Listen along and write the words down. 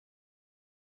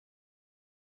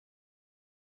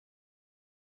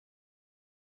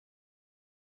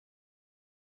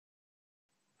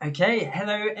Okay,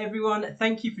 hello everyone.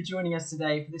 Thank you for joining us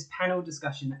today for this panel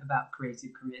discussion about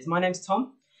creative careers. My name's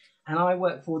Tom, and I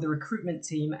work for the recruitment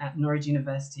team at Norwich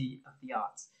University of the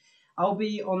Arts. I'll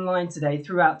be online today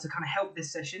throughout to kind of help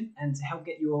this session and to help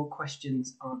get your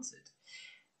questions answered.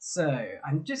 So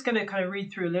I'm just going to kind of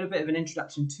read through a little bit of an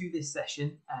introduction to this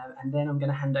session, and then I'm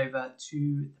going to hand over to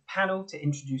the panel to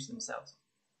introduce themselves.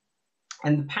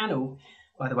 And the panel,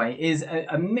 by the way, is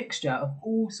a mixture of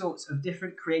all sorts of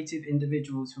different creative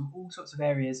individuals from all sorts of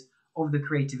areas of the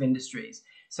creative industries.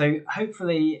 So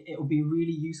hopefully it will be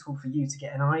really useful for you to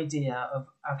get an idea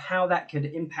of how that could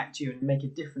impact you and make a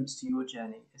difference to your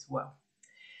journey as well.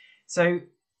 So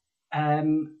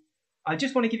I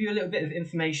just want to give you a little bit of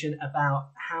information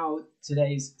about how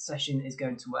today's session is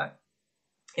going to work.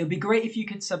 It would be great if you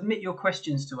could submit your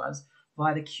questions to us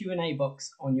via the Q&A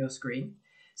box on your screen.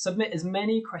 Submit as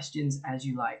many questions as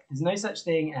you like. There's no such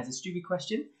thing as a stupid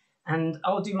question, and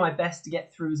I'll do my best to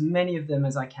get through as many of them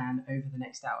as I can over the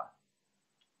next hour.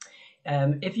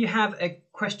 If you have a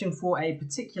question for a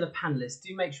particular panelist,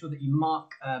 do make sure that you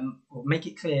mark or make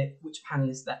it clear which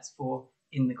panelist that's for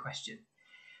in the question.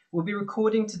 We'll be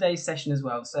recording today's session as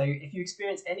well, so if you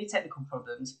experience any technical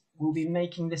problems, we'll be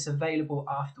making this available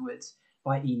afterwards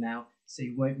by email, so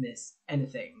you won't miss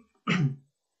anything.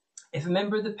 If a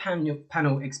member of the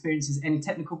panel experiences any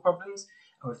technical problems,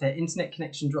 or if their internet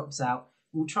connection drops out,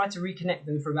 we'll try to reconnect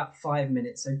them for about 5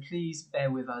 minutes, so please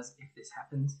bear with us if this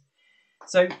happens.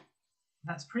 So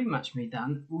that's pretty much me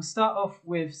done. We'll start off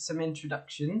with some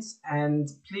introductions, and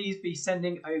please be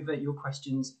sending over your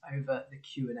questions over the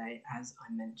Q&A as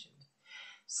I mentioned.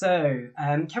 So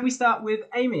can we start with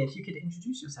Amy, if you could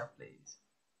introduce yourself, please?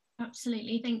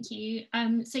 Absolutely, thank you.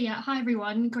 So yeah, hi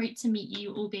everyone, great to meet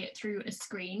you, albeit through a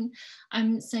screen.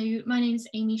 So my name is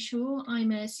Amy Shaw.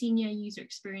 I'm a senior user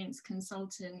experience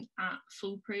consultant at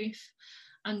Foolproof.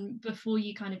 And before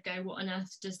you kind of go, what on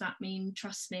earth does that mean?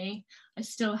 Trust me, I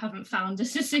still haven't found a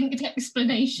succinct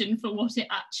explanation for what it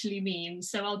actually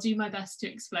means. So I'll do my best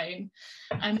to explain.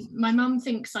 My mum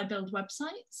thinks I build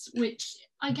websites, which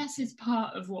I guess is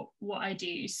part of what I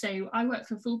do. So I work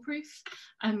for Foolproof.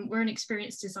 We're an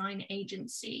experience design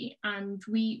agency, and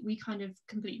we kind of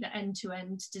complete the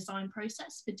end-to-end design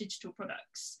process for digital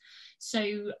products.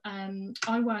 So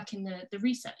I work in the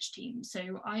research team.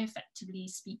 So I effectively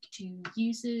speak to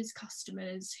users,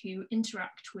 customers who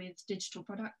interact with digital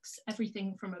products,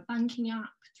 everything from a banking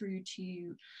app through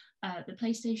to the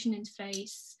PlayStation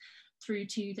interface, through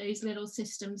to those little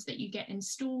systems that you get in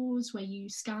stores where you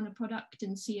scan a product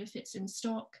and see if it's in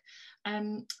stock.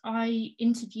 I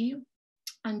interview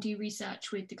and do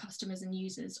research with the customers and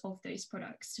users of those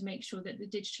products to make sure that the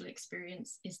digital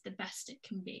experience is the best it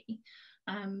can be.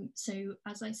 So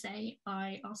as I say,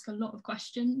 I ask a lot of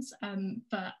questions,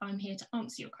 but I'm here to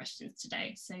answer your questions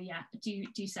today. So yeah,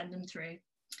 do send them through.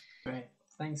 Great,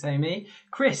 thanks Amy.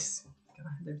 Chris, can I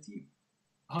hand over to you?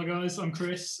 Hi guys, I'm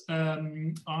Chris.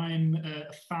 I'm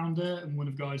a founder and one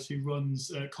of the guys who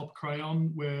runs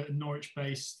Crayon. We're a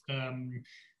Norwich-based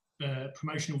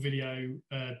promotional video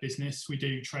business. We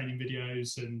do training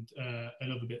videos and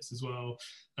other bits as well.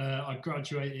 I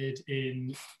graduated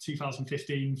in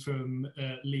 2015 from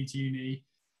Leeds Uni,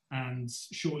 and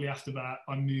shortly after that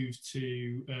I moved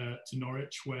to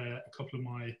Norwich, where a couple of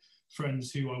my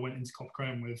friends who I went into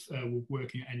Crayon with were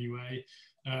working at NUA.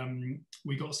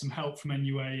 We got some help from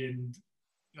NUA in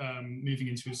moving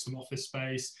into some office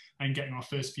space and getting our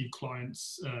first few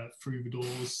clients through the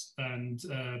doors, and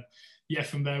yeah,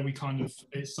 from there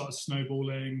it started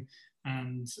snowballing,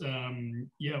 and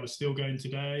yeah, we're still going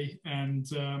today, and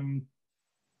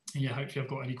yeah, hopefully I've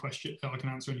got any question I can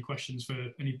answer any questions for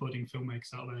any budding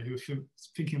filmmakers out there who are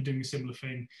thinking of doing a similar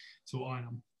thing to what I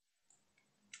am.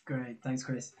 Great, thanks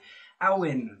Chris.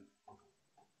 Alwin.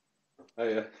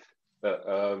 Hi,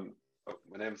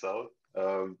 my name's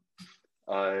Alwin.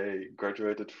 I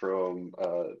graduated from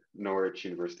Norwich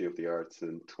University of the Arts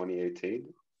in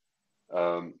 2018,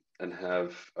 and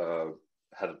have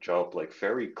had a job like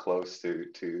very close to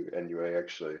NUA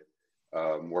actually,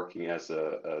 working as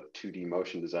a 2D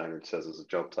motion designer. It says as a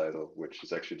job title, which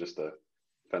is actually just a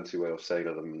fancy way of saying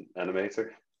that I'm an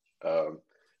animator.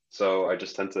 So I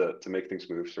just tend to make things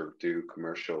move, sort of do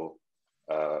commercial,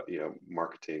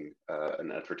 marketing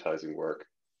and advertising work.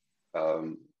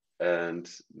 And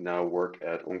now work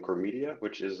at ONQOR Media,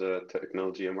 which is a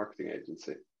technology and marketing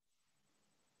agency.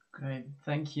 Great,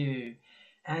 thank you.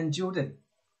 And Jordan.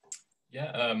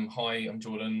 Yeah, hi, I'm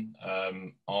Jordan.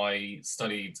 I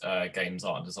studied games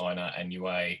art and design at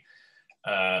NUA,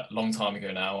 a long time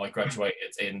ago now. I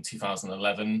graduated in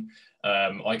 2011.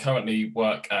 I currently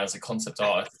work as a concept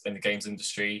artist in the games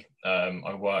industry.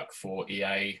 I work for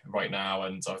EA right now,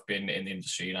 and I've been in the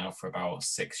industry now for about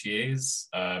 6 years.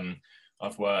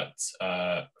 I've worked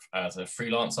as a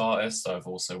freelance artist. I've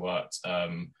also worked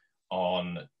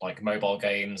on like mobile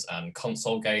games and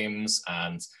console games,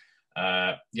 and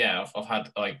yeah, I've had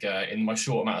like in my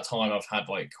short amount of time, I've had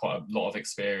like quite a lot of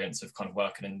experience of kind of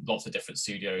working in lots of different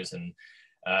studios and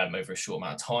over a short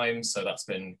amount of time. So that's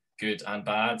been good and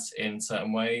bad in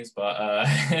certain ways, but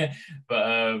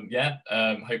yeah,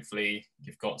 hopefully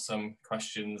you've got some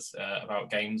questions about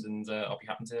games, and I'll be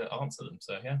happy to answer them.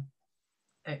 So yeah.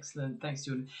 Excellent, thanks,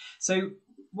 Jordan. So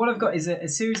what I've got is a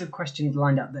series of questions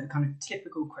lined up that are kind of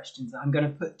typical questions that I'm going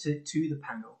to put to the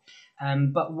panel.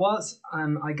 But whilst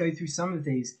I go through some of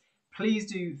these,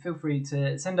 please do feel free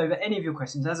to send over any of your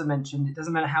questions. As I mentioned, it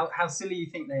doesn't matter how silly you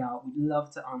think they are. We'd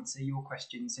love to answer your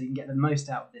questions so you can get the most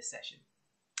out of this session.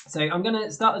 So I'm going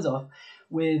to start us off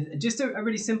with just a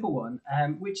really simple one,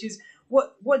 which is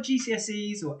what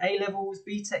GCSEs or A-levels,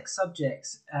 BTEC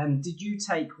subjects did you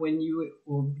take when you,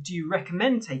 or do you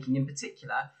recommend taking in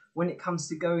particular when it comes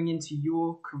to going into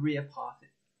your career path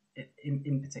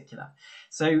in particular?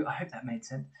 So I hope that made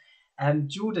sense.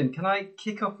 Jordan, can I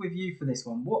kick off with you for this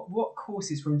one? What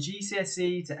courses from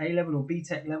GCSE to A-level or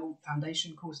BTEC level,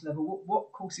 foundation course level,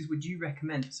 what courses would you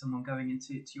recommend for someone going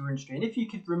into your industry? And if you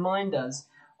could remind us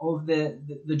of the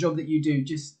job that you do,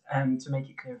 just to make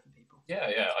it clear for people.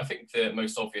 Yeah, I think the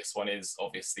most obvious one is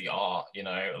obviously art. You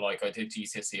know, like I did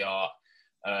GCSE art,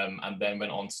 and then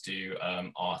went on to do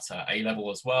art at A-level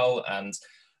as well. And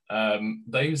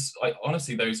those,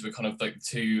 honestly, those were kind of like the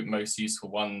two most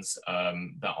useful ones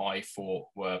that I thought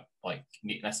were like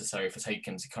necessary for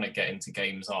taking to kind of get into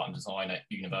games, art and design at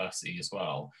university as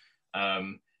well.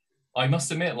 I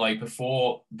must admit, like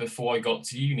before I got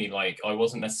to uni, like I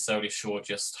wasn't necessarily sure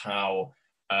just how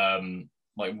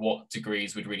like what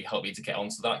degrees would really help me to get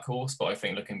onto that course. But I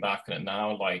think looking back on it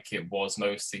now, like it was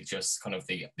mostly just kind of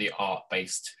the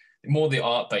art-based, more the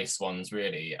art-based ones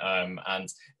really.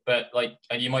 But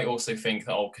you might also think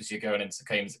that, oh, because you're going into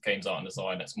games, art and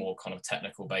design, it's more kind of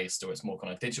technical based, or it's more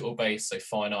kind of digital based. So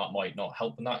fine art might not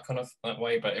help in that kind of that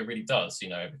way, but it really does, you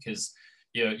know, because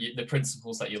the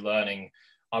principles that you're learning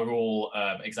are all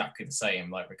exactly the same,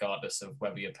 like regardless of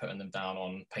whether you're putting them down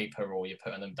on paper or you're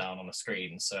putting them down on a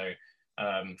screen. So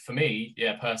for me,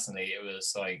 yeah, personally, it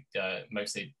was like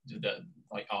mostly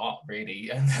like art,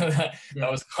 really, and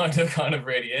that was kind of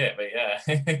really it. But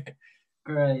yeah.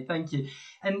 Great, thank you.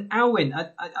 And Alwin,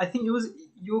 I think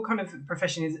your kind of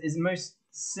profession is the most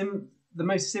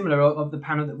similar of the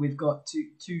panel that we've got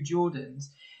to Jordan's,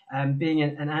 being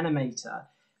an animator,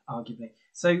 arguably.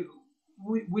 So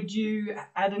would you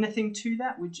add anything to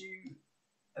that?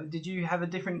 Did you have a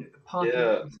different path?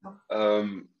 Yeah.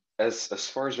 As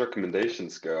far as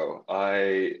recommendations go,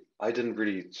 I didn't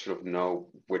really sort of know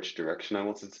which direction I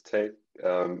wanted to take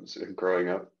sort of growing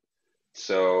up.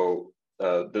 So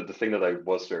the thing that I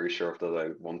was very sure of, that I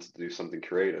wanted to do something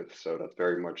creative. So that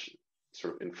very much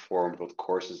sort of informed what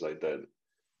courses I did.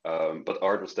 But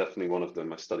art was definitely one of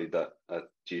them. I studied that at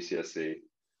GCSE.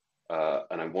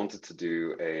 And I wanted to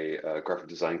do a graphic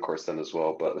design course then as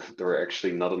well, but there were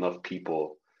actually not enough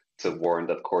people to warrant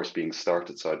that course being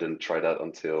started, so I didn't try that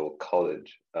until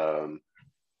college. And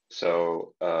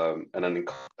then in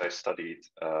college I studied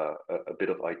a bit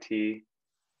of IT.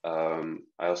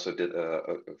 I also did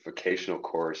a vocational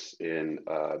course in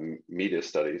media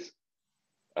studies,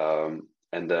 and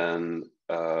then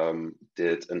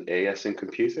did an AS in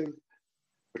computing,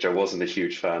 which I wasn't a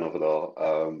huge fan of at all.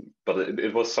 But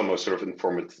it was somewhat sort of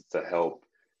informative to help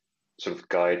sort of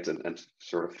guide and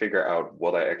sort of figure out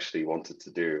what I actually wanted to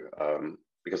do.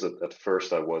 Because at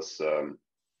first I was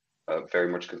very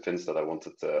much convinced that I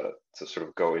wanted to sort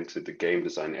of go into the game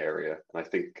design area. And I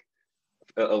think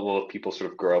a lot of people sort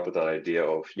of grow up with that idea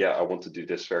of, yeah, I want to do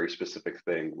this very specific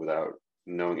thing without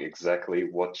knowing exactly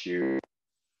what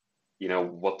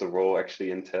what the role actually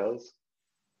entails.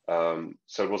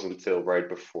 So it wasn't until right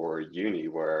before uni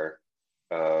where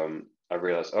I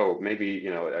realized, oh, maybe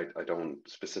I don't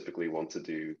specifically want to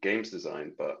do games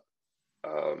design, but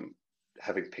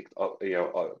having picked up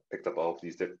all of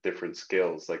these different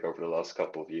skills, like over the last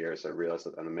couple of years, I realized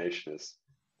that animation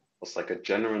was like a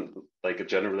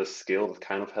generalist skill that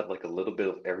kind of had like a little bit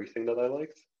of everything that I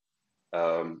liked.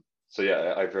 So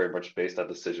yeah, I very much based that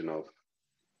decision of,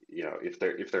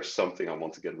 if there's something I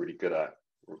want to get really good at,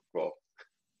 well,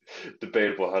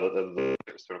 debatable how that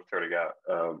sort of turning out.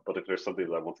 But if there's something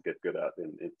that I want to get good at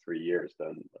in 3 years,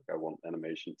 then like I want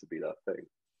animation to be that thing.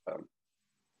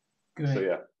 Great. So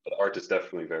yeah, but art is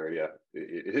definitely very,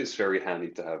 it is very handy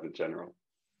to have in general.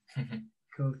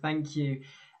 Cool, thank you.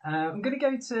 I'm going to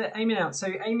go to Amy now. So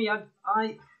Amy,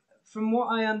 I from what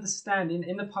I understand,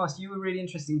 in the past you were really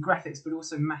interested in graphics, but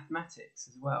also mathematics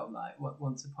as well, like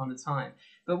once upon a time.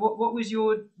 But what was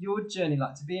your journey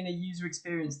like to being a user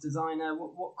experience designer?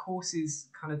 What courses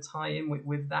kind of tie in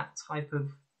with that type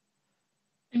of?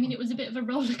 I mean, it was a bit of a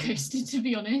roller coaster, to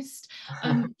be honest.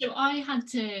 So I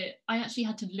actually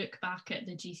had to look back at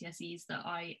the GCSEs that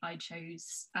I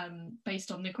chose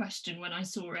based on the question when I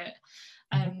saw it.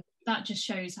 That just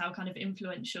shows how kind of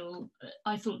influential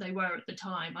I thought they were at the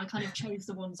time. I kind of chose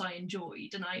the ones I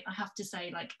enjoyed, and I have to say,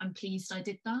 like, I'm pleased I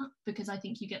did that, because I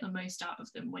think you get the most out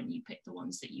of them when you pick the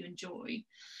ones that you enjoy.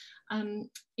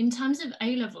 In terms of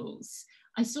A-levels,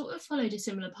 I sort of followed a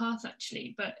similar path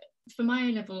actually, but for my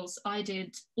A-levels, I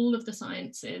did all of the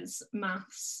sciences,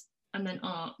 maths, and then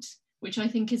art, which I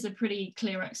think is a pretty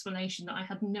clear explanation that I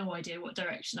had no idea what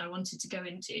direction I wanted to go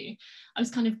into. I was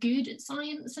kind of good at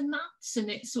science and maths, and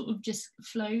it sort of just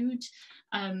flowed.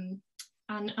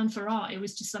 And for art, it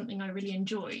was just something I really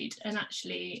enjoyed. And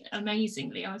actually,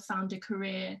 amazingly, I found a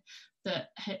career that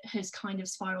has kind of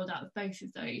spiraled out of both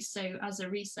of those. So as a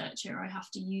researcher, I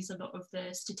have to use a lot of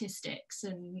the statistics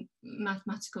and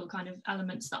mathematical kind of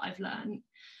elements that I've learned.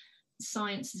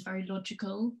 Science is very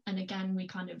logical, and again we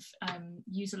kind of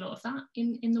use a lot of that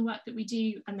in the work that we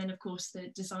do, and then of course the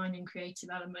design and creative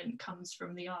element comes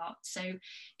from the art. So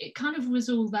it kind of was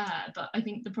all there, but I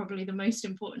think probably the most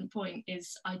important point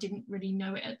is I didn't really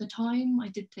know it at the time. I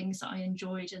did things that I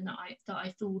enjoyed and that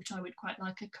I thought I would quite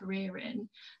like a career in,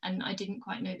 and I didn't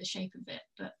quite know the shape of it,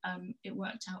 but it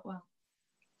worked out well.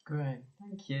 Great,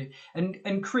 thank you.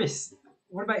 And Chris,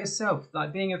 what about yourself,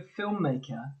 like being a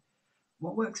filmmaker?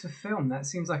 What works for film? That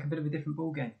seems like a bit of a different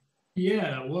ballgame.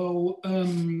 Yeah, well,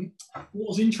 what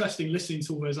was interesting listening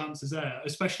to all those answers there,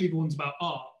 especially the ones about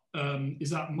art,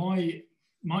 is that my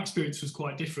experience was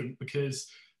quite different because,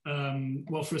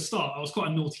 well, for a start, I was quite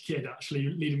a naughty kid actually,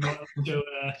 leading right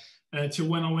up to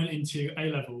when I went into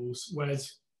A-levels,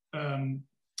 whereas,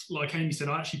 like Amy said,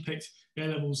 I actually picked the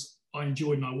A-levels I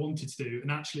enjoyed and I wanted to do, and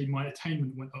actually my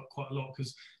attainment went up quite a lot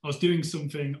because I was doing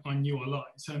something I knew I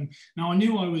liked. Now I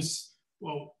knew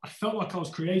I felt like I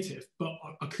was creative, but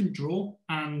I couldn't draw,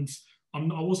 and I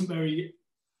wasn't very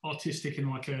artistic in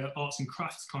like a arts and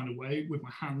crafts kind of way with my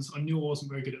hands. I knew I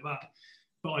wasn't very good at that,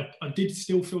 but I did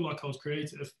still feel like I was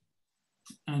creative,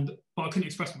 but I couldn't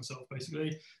express myself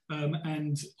basically.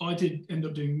 And I did end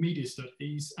up doing media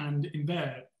studies, and in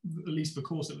there, at least the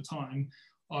course at the time,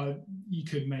 you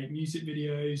could make music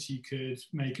videos, you could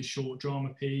make a short drama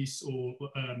piece or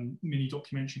mini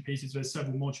documentary pieces. There's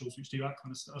several modules which do that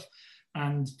kind of stuff.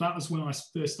 And that was when I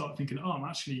first started thinking, oh, I'm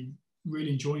actually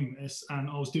really enjoying this. And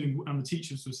the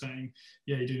teachers were saying,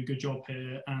 yeah, you're doing a good job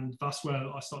here. And that's where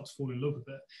I started to fall in love with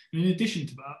it. And in addition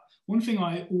to that, one thing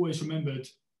I always remembered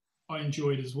I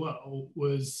enjoyed as well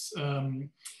was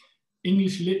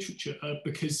English literature,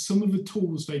 because some of the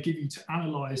tools they give you to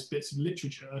analyze bits of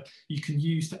literature, you can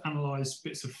use to analyze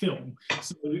bits of film.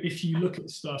 So if you look at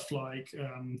stuff like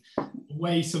the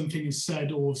way something is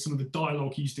said or some of the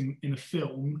dialogue used in a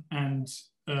film, and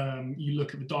you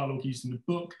look at the dialogue used in the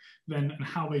book, then and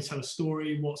how they tell a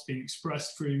story, what's being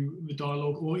expressed through the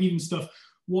dialogue, or even stuff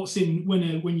what's in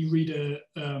when you read a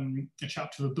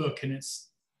chapter of a book and it's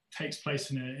takes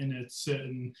place in a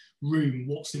certain room,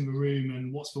 what's in the room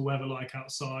and what's the weather like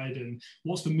outside and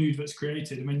what's the mood that's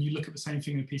created. And when you look at the same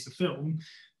thing in a piece of film,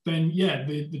 then yeah,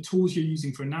 the tools you're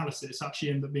using for analysis actually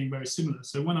end up being very similar.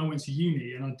 So when I went to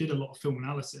uni and I did a lot of film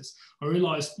analysis, I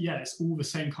realized, yeah, it's all the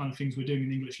same kind of things we're doing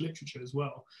in English literature as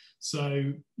well.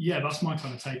 So yeah, that's my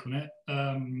kind of take on it.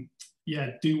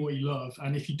 Yeah, do what you love.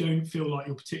 And if you don't feel like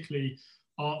you're particularly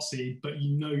artsy, but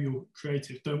you know you're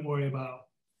creative, don't worry about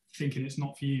thinking it's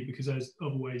not for you, because there's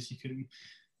other ways you can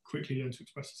quickly learn to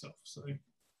express yourself. So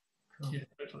cool. Yeah,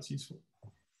 I hope that's useful.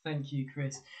 Thank you,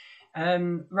 Chris.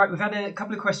 Right, we've had a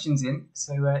couple of questions in,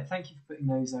 so thank you for putting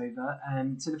those over.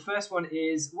 So the first one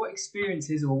is, what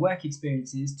experiences or work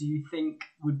experiences do you think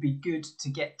would be good to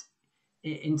get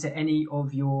into any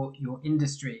of your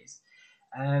industries?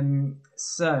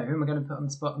 So who am I going to put on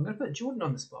the spot? I'm going to put Jordan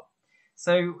on the spot.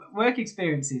 So work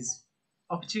experiences,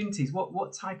 opportunities,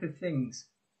 what type of things?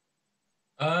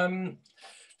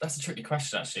 That's a tricky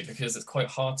question actually, because it's quite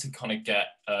hard to kind of get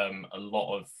a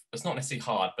lot of, it's not necessarily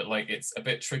hard, but like it's a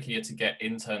bit trickier to get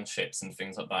internships and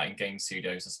things like that in game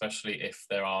studios, especially if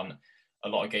there aren't a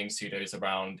lot of game studios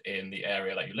around in the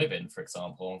area that you live in, for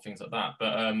example, and things like that.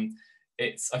 But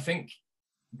I think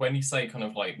when you say kind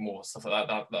of like more stuff like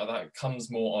that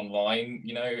comes more online,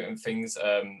 you know, and things.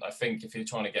 I think if you're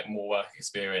trying to get more work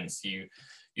experience, you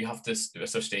have to,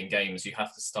 especially in games, you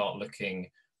have to start looking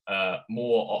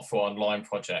more for online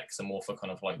projects and more for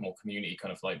kind of like more community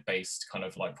kind of like based kind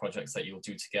of like projects that you'll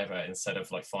do together, instead of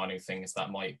like finding things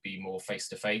that might be more face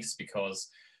to face, because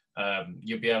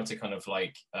you'll be able to kind of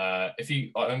like I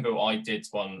remember I did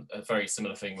a very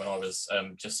similar thing when I was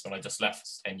when I just left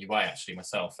NUA actually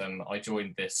myself. I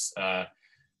joined this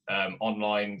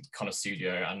online kind of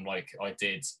studio, and like I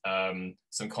did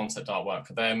some concept artwork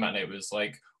for them, and it was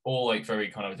like all like very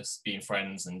kind of just being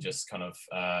friends, and just kind of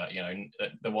you know,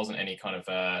 there wasn't any kind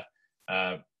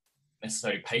of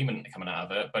necessarily payment coming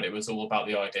out of it, but it was all about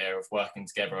the idea of working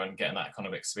together and getting that kind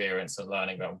of experience of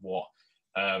learning about what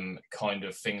kind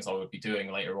of things I would be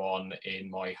doing later on in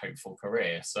my hopeful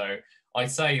career. So I'd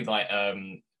say like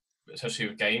especially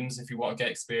with games, if you want to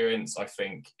get experience, I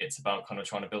think it's about kind of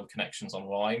trying to build connections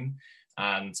online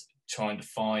and trying to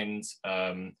find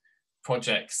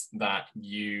projects that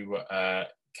you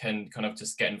can kind of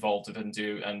just get involved with and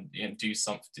do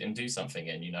something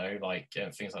in, you know, like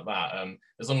things like that.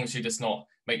 As long as you just not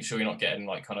make sure you're not getting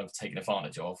like kind of taken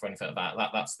advantage of or anything like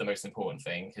that. That's the most important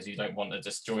thing, because you don't want to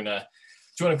just join a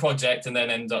project and then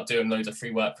end up doing loads of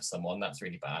free work for someone. That's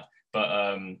really bad.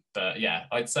 But yeah,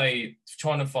 I'd say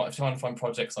trying to find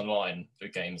projects online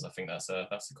with games, I think that's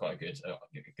quite a good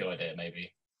idea,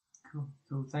 maybe.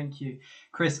 Cool, thank you.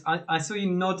 Chris, I saw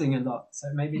you nodding a lot, so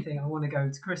it made me think I want to go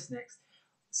to Chris next.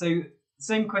 So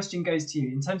same question goes to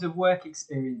you. In terms of work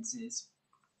experiences,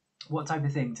 what type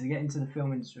of thing to get into the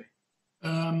film industry?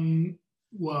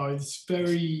 Well, it's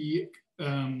very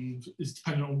it's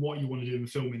dependent on what you want to do in the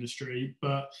film industry,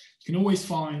 but you can always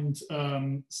find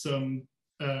some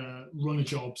runner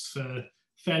jobs for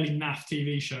fairly naff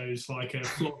TV shows like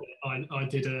Flog It. I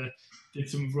did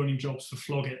some running jobs for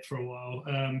Flog It for a while,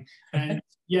 and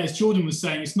yeah, as Jordan was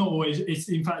saying, it's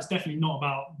definitely not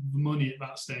about the money at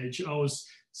that stage. I was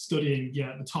studying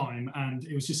at the time, and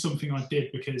it was just something I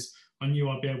did because I knew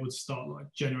I'd be able to start like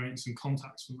generating some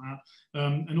contacts from that,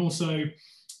 and also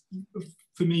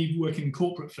for me working in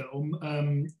corporate film,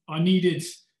 I needed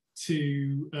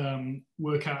to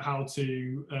work out how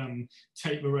to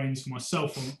take the reins for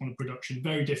myself on a production.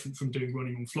 Very different from doing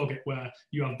running on Flog It, where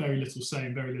you have very little say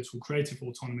and very little creative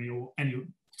autonomy, or any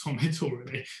autonomy at all,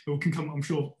 really. I'm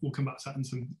sure we'll come back to that in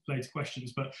some later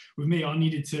questions. But with me, I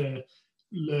needed to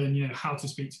learn, how to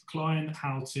speak to the client,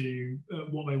 how to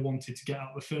what they wanted to get out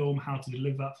of the film, how to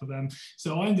deliver that for them.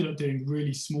 So I ended up doing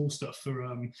really small stuff for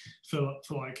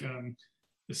like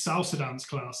the salsa dance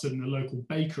class in the local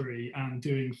bakery, and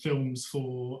doing films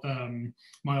for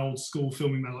my old school,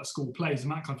 filming their like school plays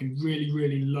and that kind of thing. Really,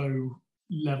 really low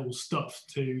level stuff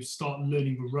to start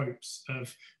learning the ropes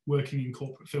of working in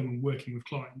corporate film and working with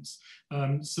clients.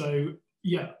 So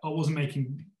yeah, I wasn't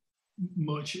making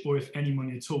much, or if any,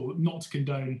 money at all. Not to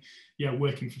condone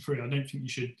working for free. I don't think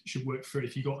you should work for free.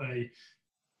 If you got a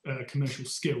commercial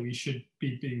skill, you should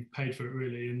be being paid for it,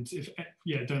 really. And if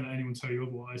don't let anyone tell you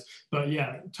otherwise. But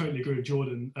yeah, totally agree with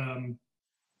Jordan,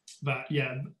 that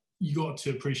you got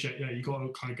to appreciate, you got to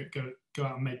kind of go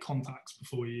out and make contacts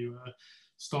before you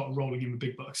start rolling in the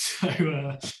big bucks.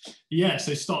 So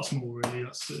so start small, really.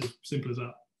 That's as simple as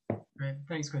that. Great,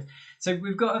 thanks, Chris. So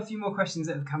we've got a few more questions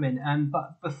that have come in,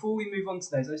 but before we move on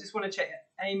to those, I just want to check,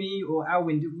 Amy or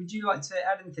Alwin, would you like to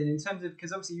add anything in terms of,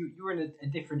 because obviously you're in a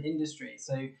different industry,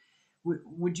 so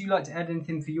would you like to add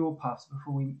anything for your past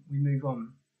before we move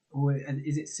on, or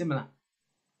is it similar?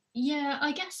 Yeah,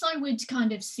 I guess I would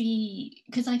kind of see,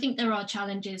 because I think there are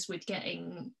challenges with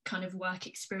getting kind of work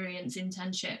experience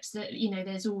internships, that,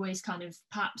 there's always kind of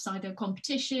perhaps either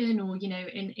competition or,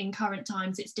 in current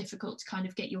times, it's difficult to kind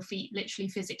of get your feet literally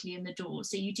physically in the door.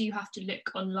 So you do have to look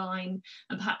online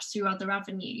and perhaps through other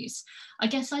avenues. I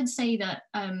guess I'd say that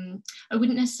I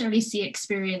wouldn't necessarily see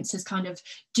experience as kind of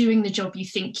doing the job you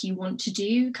think you want to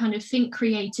do. Kind of think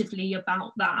creatively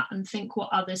about that and think what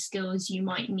other skills you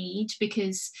might need,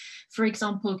 because for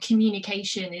example,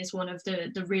 communication is one of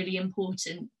the really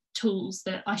important tools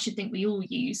that I should think we all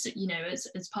use,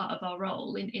 as part of our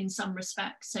role in some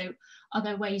respects. So are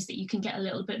there ways that you can get a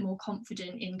little bit more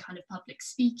confident in kind of public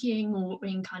speaking, or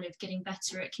in kind of getting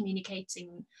better at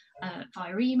communicating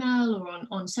via email or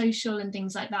on social and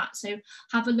things like that? So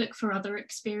have a look for other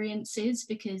experiences,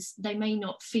 because they may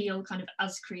not feel kind of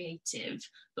as creative,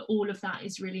 but all of that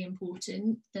is really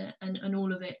important, and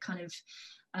all of it kind of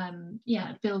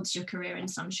builds your career in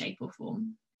some shape or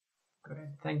form. Great,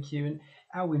 thank you. And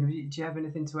Alwin, do you have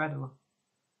anything to add?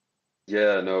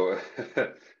 Yeah, no,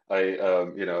 I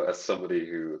as somebody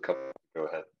who go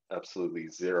ahead. absolutely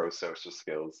zero social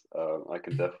skills. I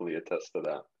can definitely attest to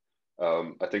that.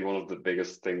 I think one of the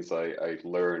biggest things I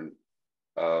learned,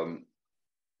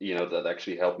 that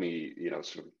actually helped me,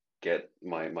 sort of get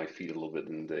my feet a little bit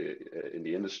in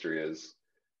the industry is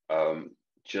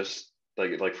just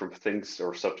like from things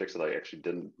or subjects that I actually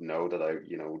didn't know that I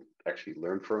actually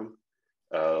learned from.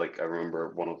 Like I remember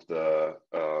one of the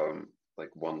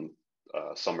one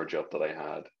summer job that I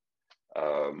had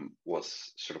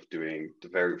was sort of doing the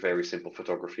very, very simple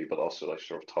photography, but also like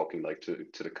sort of talking like to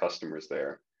the customers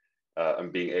there,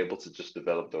 and being able to just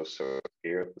develop those sort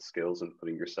of skills and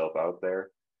putting yourself out there,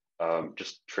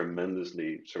 just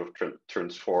tremendously sort of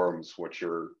transforms what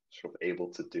you're sort of able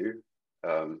to do.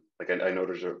 Like I know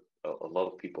there's a lot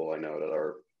of people I know that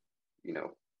are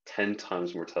 10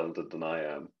 times more talented than I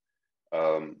am.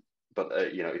 But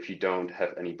if you don't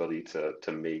have anybody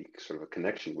to make sort of a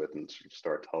connection with and sort of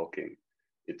start talking,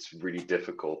 it's really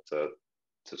difficult to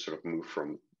sort of move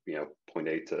from point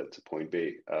A to point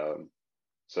B.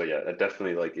 So yeah, I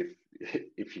definitely like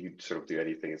if you sort of do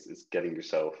anything, it's getting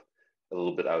yourself a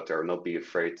little bit out there, not be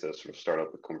afraid to sort of start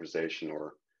up a conversation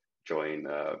or join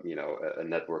a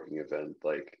networking event.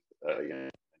 Like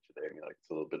like it's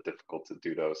a little bit difficult to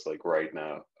do those like right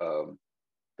now.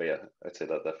 But yeah, I'd say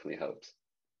that definitely helps.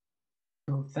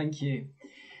 Cool, thank you.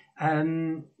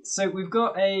 So we've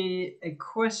got a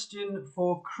question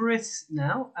for Chris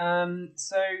now.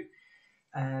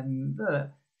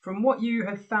 From what you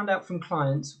have found out from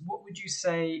clients, what would you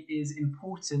say is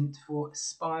important for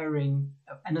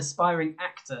an aspiring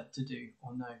actor to do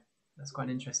or know? That's quite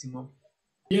an interesting one.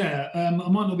 Yeah, I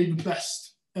might not be the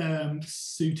best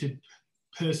suited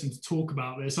person to talk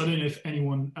about this. I don't know if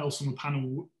anyone else on the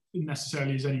panel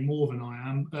necessarily is any more than I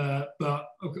am, but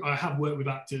I have worked with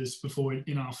actors before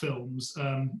in our films,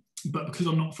 but because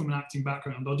I'm not from an acting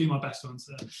background, I'll do my best to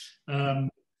answer.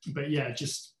 But yeah,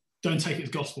 just don't take it as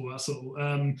gospel, that's all.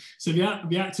 So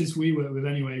the actors we work with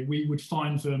anyway, we would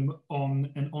find them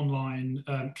on an online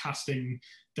casting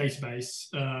database.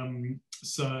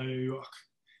 So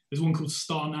there's one called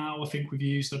Star Now, I think we've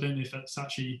used. I don't know if that's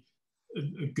actually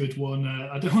a good one.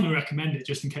 I don't want to recommend it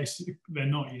just in case they're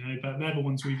not, but they're the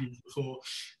ones we've used before.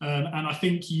 And I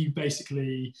think you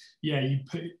basically, you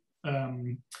put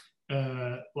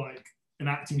like an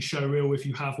acting show reel if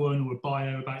you have one, or a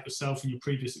bio about yourself and your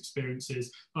previous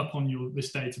experiences up on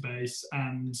this database,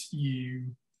 and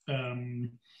you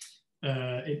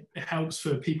it helps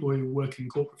for people who work in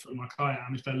corporate film like I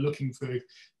am. If they're looking for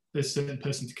a certain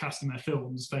person to cast in their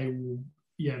films, they will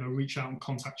they'll reach out and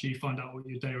contact you, find out what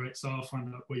your day rates are, find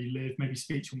out where you live, maybe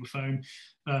speak to you on the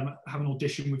phone, have an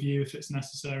audition with you if it's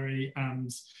necessary,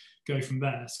 and go from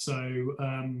there. So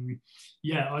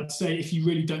I'd say if you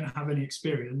really don't have any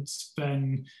experience,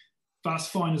 then that's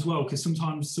fine as well, because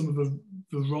sometimes some of the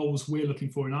roles we're looking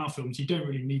for in our films, you don't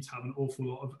really need to have an awful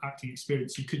lot of acting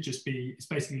experience. You could just be, it's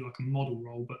basically like a model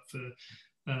role, but for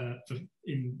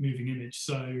in moving image.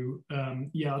 So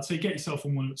I'd say get yourself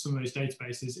on some of those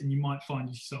databases, and you might find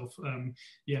yourself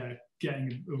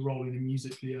getting a role in a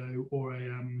music video or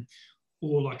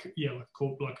like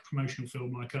a promotional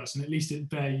film like us. And at least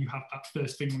there you have that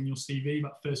first thing on your CV,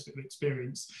 that first bit of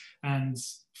experience, and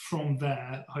from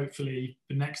there, hopefully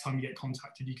the next time you get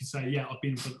contacted, you can say, I've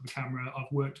been in front of the camera,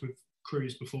 I've worked with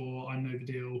crews before, I know the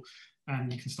deal,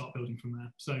 and you can start building from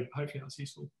there. So hopefully that's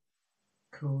useful.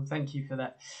 Cool, thank you for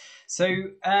that. So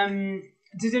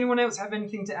does anyone else have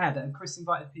anything to add? Chris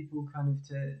invited people kind of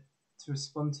to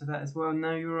respond to that as well.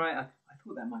 No, you're right. I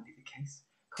thought that might be the case.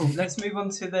 Cool, let's move on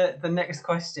to the next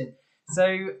question.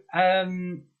 So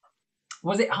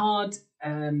was it hard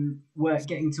work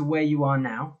getting to where you are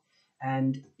now?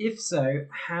 And if so,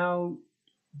 how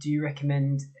do you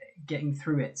recommend getting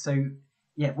through it? So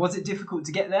was it difficult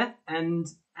to get there? And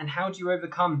how do you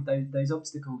overcome those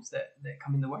obstacles that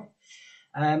come in the way?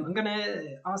 I'm going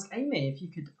to ask Amy if you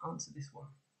could answer this one.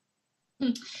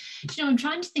 I'm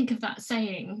trying to think of that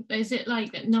saying. Is it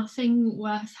like that nothing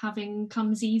worth having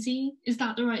comes easy? Is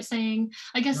that the right saying?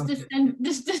 I guess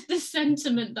the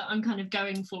sentiment that I'm kind of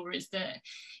going for is that,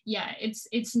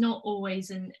 it's not always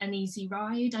an easy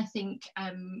ride. I think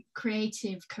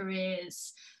creative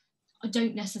careers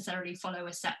don't necessarily follow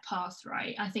a set path,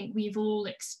 right? I think we've all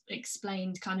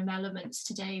explained kind of elements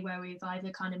today where we've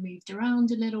either kind of moved around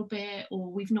a little bit,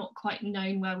 or we've not quite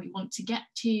known where we want to get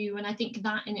to. And I think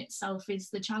that in itself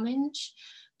is the challenge.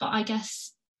 But I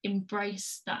guess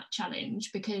embrace that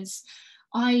challenge, because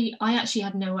I actually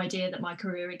had no idea that my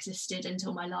career existed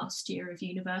until my last year of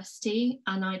university,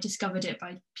 and I discovered it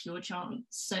by pure chance.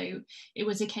 So it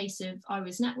was a case of I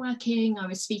was networking, I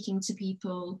was speaking to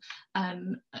people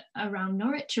around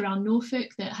Norwich, around Norfolk,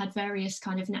 that had various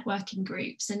kind of networking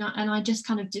groups, and I just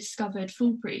kind of discovered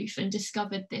Foolproof and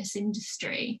discovered this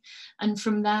industry. And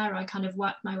from there, I kind of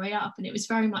worked my way up, and it was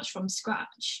very much from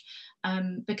scratch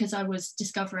because I was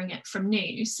discovering it from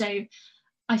new. So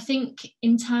I think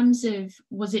in terms of,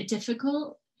 was it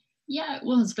difficult? Yeah, it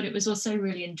was, but it was also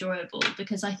really enjoyable,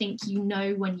 because I think you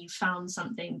know when you found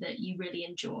something that you really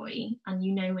enjoy, and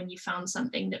you know when you found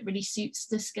something that really suits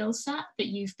the skill set that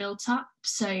you've built up.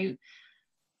 So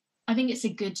I think it's a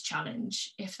good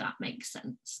challenge, if that makes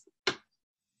sense.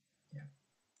 Yeah,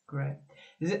 great.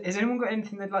 Has anyone got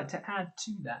anything they'd like to add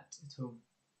to that at all?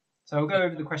 So I'll go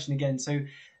over the question again. So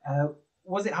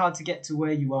was it hard to get to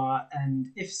where you are? And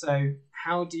if so,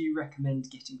 how do you recommend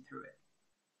getting through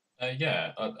it?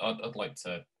 Yeah, I'd like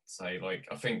to say, like,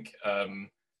 I think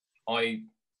I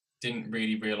didn't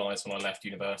really realise when I left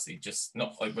university, just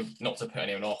not to put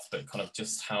anyone off, but kind of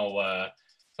just how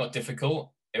not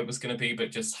difficult it was going to be,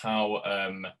 but just how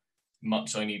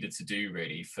much I needed to do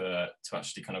really to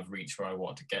actually kind of reach where I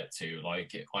want to get to.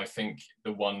 Like, I think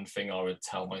the one thing I would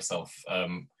tell myself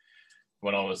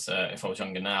when I was, if I was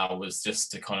younger now, was just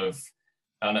to kind of,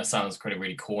 and it sounds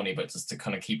really corny, but just to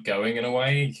kind of keep going in a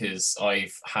way, because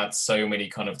I've had so many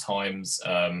kind of times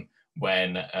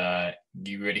when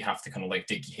you really have to kind of like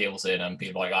dig your heels in and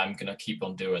be like, I'm going to keep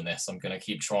on doing this. I'm going to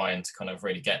keep trying to kind of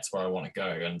really get to where I want to go.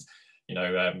 And, you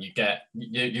know,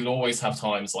 you'll always have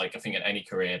times, like, I think in any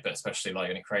career, but especially like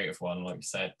in a creative one, like you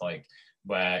said, like,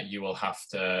 where you will have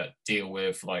to deal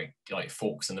with like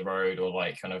forks in the road, or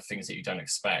like kind of things that you don't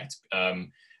expect.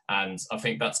 And I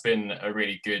think that's been a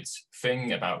really good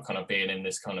thing about kind of being in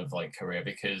this kind of like career,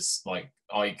 because like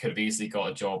I could have easily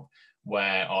got a job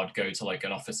where I'd go to like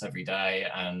an office every day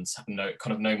and know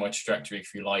my trajectory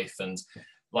through life. And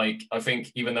like, I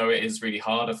think even though it is really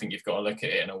hard, I think you've got to look at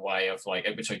it in a way of like,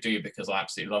 which I do, because I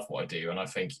absolutely love what I do. And I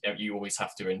think you always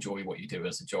have to enjoy what you do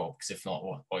as a job, because if not,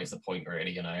 what is the point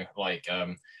really, you know? Like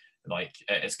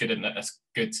it's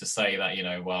good to say that, you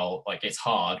know, well, like it's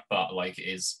hard, but like it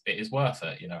is worth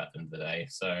it, you know, at the end of the day.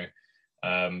 So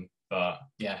but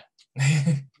yeah.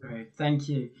 Great, thank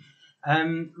you.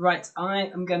 Right, I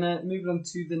am gonna move on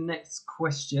to the next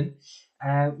question,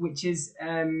 which is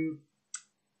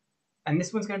and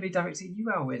this one's going to be directed at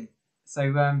you, Alwin.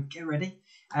 So get ready.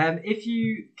 If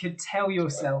you could tell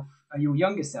yourself, your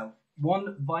younger self,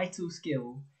 one vital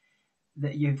skill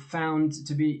that you've found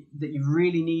to be, that you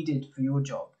really needed for your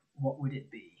job, what would it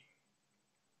be?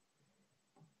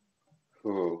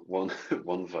 Ooh,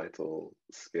 one vital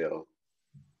skill.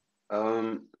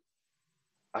 That's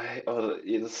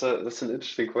an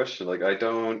interesting question. Like, I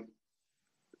don't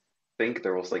think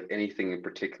there was like anything in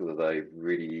particular that I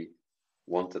really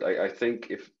wanted. I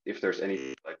think if there's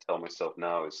anything I tell myself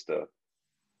now is to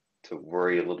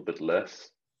worry a little bit less,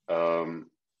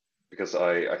 because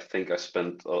I think I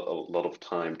spent a lot of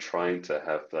time trying to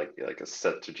have like a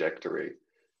set trajectory,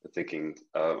 thinking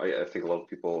I think a lot of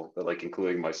people, like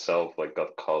including myself, like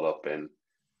got caught up in,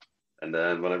 and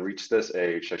then when I reach this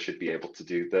age I should be able to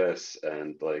do this,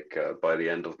 and like by the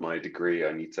end of my degree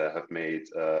I need to have made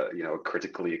you know, a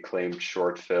critically acclaimed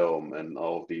short film and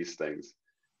all of these things.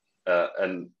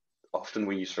 And often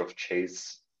when you sort of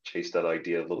chase that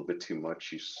idea a little bit too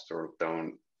much, you sort of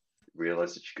don't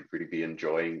realize that you could really be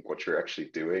enjoying what you're actually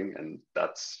doing, and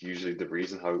that's usually the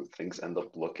reason how things end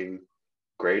up looking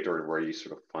great, or where you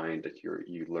sort of find that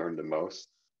you learn the most.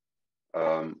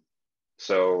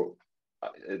 So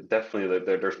definitely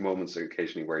there's moments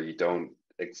occasionally where you don't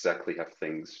exactly have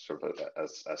things sort of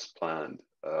as planned,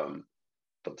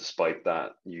 but despite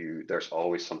that, there's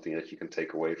always something that you can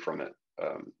take away from it.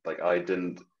 Like, I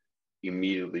didn't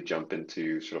immediately jump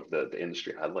into sort of the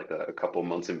industry. I had like a couple of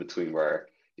months in between where,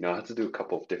 you know, I had to do a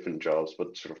couple of different jobs,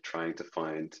 but sort of trying to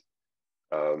find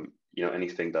you know,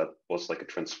 anything that was like a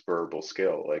transferable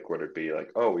skill, like whether it be like,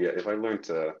 oh yeah, if I learned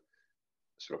to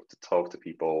sort of to talk to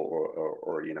people,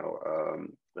 or you know,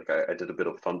 like I did a bit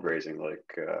of fundraising, like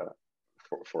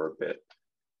for a bit,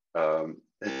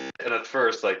 and at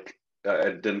first, like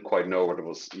I didn't quite know whether it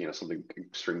was, you know, something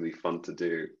extremely fun to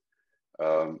do,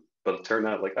 but it turned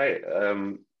out like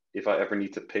if I ever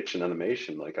need to pitch an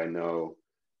animation, like I know,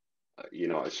 you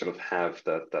know, I sort of have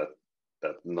that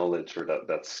knowledge, or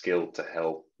that skill to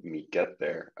help me get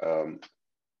there.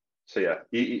 So yeah,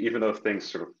 even though things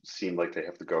sort of seem like they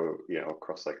have to go, you know,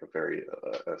 across like a very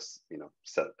you know,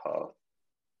 set path,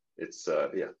 it's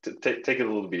yeah, take it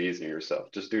a little bit easier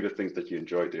yourself. Just do the things that you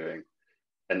enjoy doing,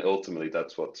 and ultimately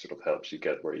that's what sort of helps you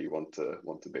get where you want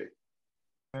to be.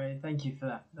 All right, thank you for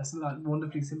that. That's like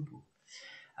wonderfully simple.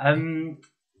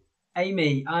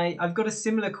 Amy, I've got a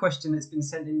similar question that's been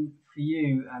sent in for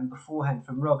you beforehand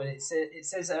from Rob, and it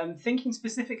says thinking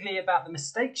specifically about the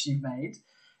mistakes you've made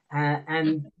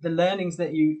and the learnings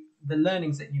that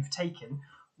you've taken.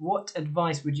 What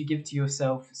advice would you give to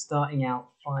yourself starting out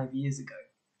 5 years ago?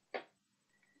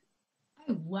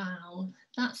 Oh wow,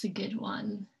 that's a good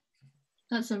one.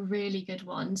 That's a really good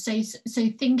one. So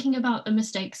thinking about the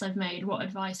mistakes I've made, what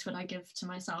advice would I give to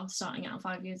myself starting out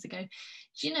 5 years ago?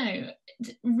 Do you know,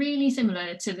 really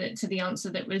similar to the answer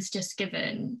that was just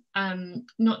given,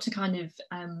 not to kind of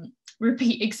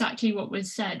repeat exactly what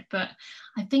was said, but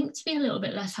I think to be a little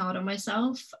bit less hard on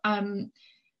myself.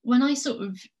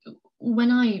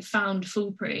 When I found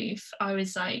Foolproof, I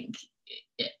was like,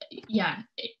 yeah,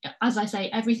 as I say,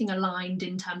 everything aligned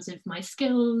in terms of my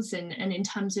skills and in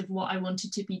terms of what I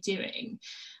wanted to be doing.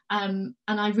 And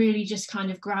I really just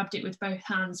kind of grabbed it with both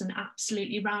hands and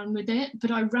absolutely ran with it.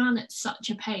 But I ran at such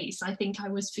a pace, I think I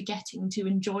was forgetting to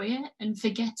enjoy it and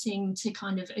forgetting to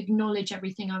kind of acknowledge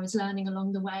everything I was learning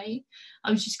along the way.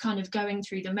 I was just kind of going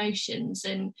through the motions.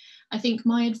 And I think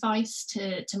my advice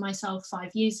to myself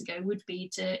 5 years ago would be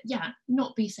to,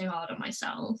 not be so hard on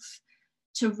myself,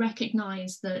 to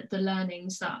recognize the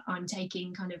learnings that I'm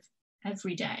taking kind of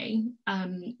every day,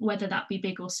 whether that be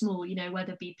big or small, you know,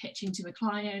 whether it be pitching to a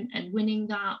client and winning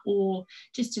that, or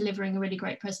just delivering a really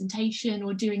great presentation,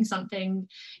 or doing something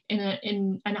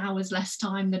in an hour's less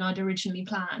time than I'd originally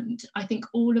planned. I think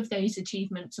all of those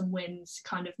achievements and wins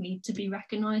kind of need to be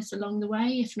recognized along the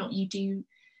way. If not, you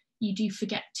do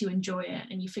forget to enjoy it,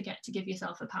 and you forget to give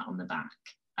yourself a pat on the back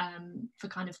for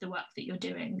kind of the work that you're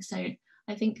doing. So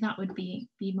I think that would be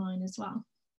mine as well.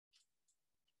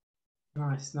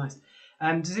 Nice.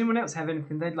 Does anyone else have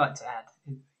anything they'd like to add?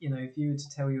 If you were to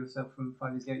tell yourself from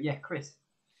 5 years ago, Chris.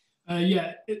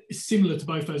 It's similar to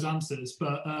both those answers,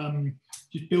 but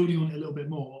just building on it a little bit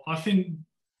more. I think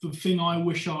the thing I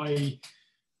wish I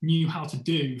knew how to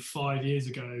do 5 years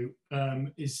ago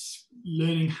is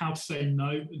learning how to say no,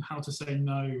 and how to say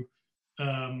no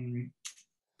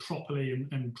properly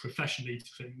and professionally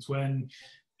to things, when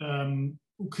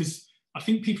because I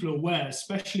think people are aware,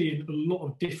 especially in a lot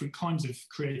of different kinds of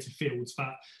creative fields,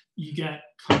 that you get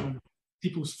kind of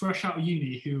people fresh out of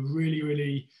uni who are really,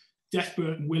 really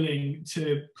desperate and willing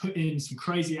to put in some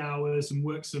crazy hours and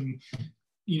work some,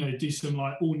 do some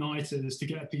like all-nighters to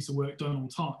get a piece of work done on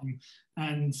time.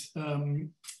 And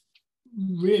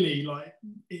really, like,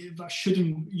 that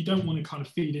shouldn't, you don't want to kind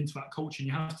of feed into that culture. And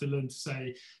you have to learn to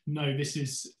say no. This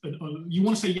is you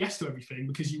want to say yes to everything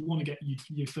because you want to get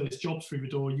your first jobs through the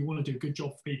door, you want to do a good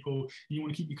job for people, and you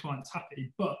want to keep your clients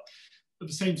happy. But at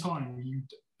the same time,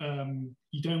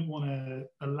 you don't want to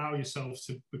allow yourself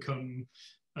to become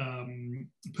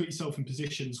put yourself in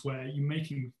positions where you're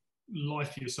making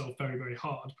life for yourself very, very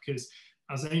hard, because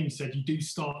as Amy said, you do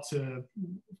start to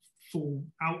fall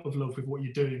out of love with what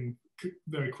you're doing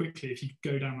very quickly if you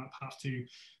go down that path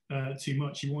too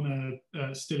much. You want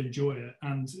to still enjoy it,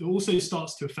 and it also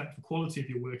starts to affect the quality of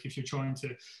your work if you're trying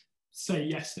to say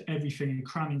yes to everything and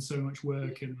cram in so much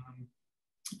work and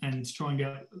try and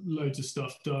get loads of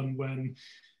stuff done, when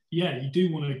you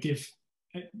do want to give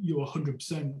your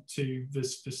 100% to the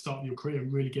start of your career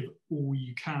and really give all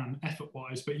you can effort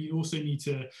wise, but you also need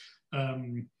to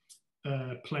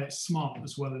play it smart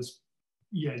as well as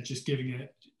just giving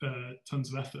it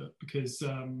tons of effort, because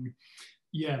and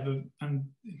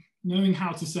knowing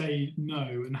how to say no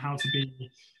and how to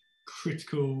be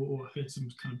critical, or I heard some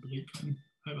kind of bleep then.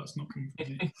 I hope that's not coming from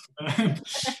me.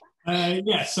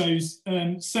 So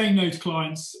saying no to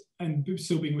clients and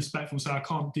still being respectful, so I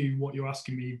can't do what you're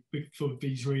asking me for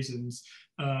these reasons,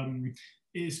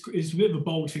 is a bit of a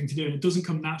bold thing to do, and it doesn't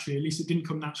come naturally. At least it didn't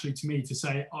come naturally to me to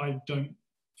say I don't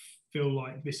feel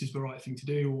like this is the right thing to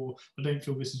do, or I don't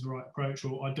feel this is the right approach,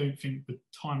 or I don't think the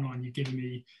timeline you're giving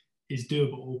me is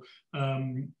doable.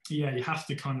 You have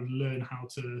to kind of learn how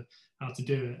to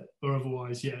do it, or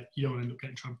otherwise you don't end up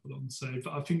getting trampled on. So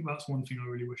but I think that's one thing I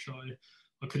really wish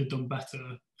I could have done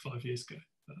better 5 years ago.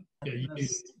 But you do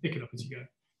pick it up as you go.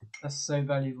 That's so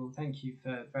valuable. Thank you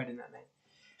for adding that, mate.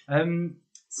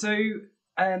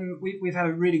 We've had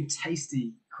a really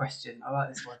tasty question. I like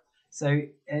this one. So,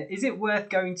 is it worth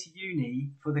going to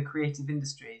uni for the creative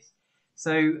industries?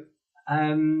 So,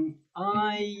 I'd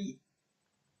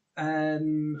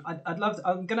love to,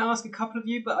 I'm going to ask a couple of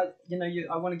you, but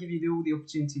I want to give you all the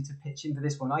opportunity to pitch in for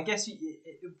this one. I guess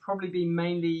it would probably be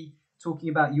mainly talking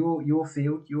about your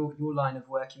field, your line of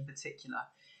work in particular.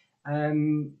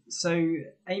 So,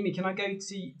 Amy, can I go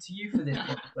to you for this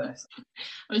one first?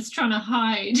 I was trying to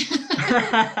hide,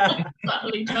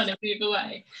 subtly trying to move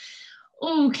away.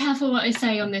 Oh, careful what I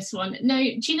say on this one. No,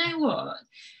 do you know what?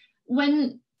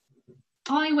 When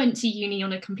I went to uni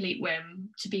on a complete whim,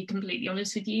 to be completely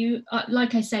honest with you,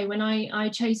 like I say, when I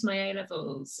chose my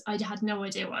A-levels, I had no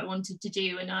idea what I wanted to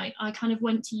do, and I kind of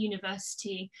went to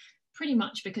university pretty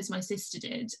much because my sister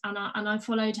did, and I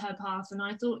followed her path, and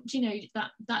I thought, you know,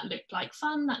 that looked like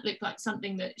fun, that looked like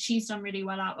something that she's done really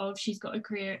well out of. She's got a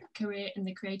career in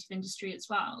the creative industry as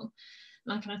well.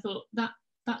 Like, and I thought that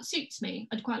suits me.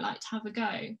 I'd quite like to have a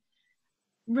go.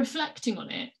 Reflecting on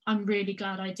it, I'm really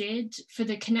glad I did, for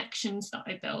the connections that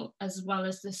I built as well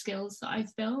as the skills that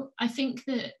I've built. I think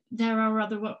that there are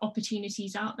other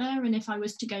opportunities out there, and if I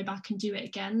was to go back and do it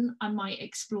again, I might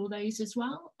explore those as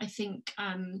well. I think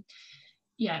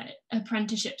yeah,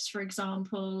 apprenticeships, for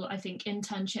example, I think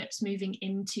internships, moving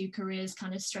into careers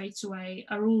kind of straight away,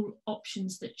 are all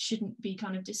options that shouldn't be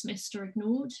kind of dismissed or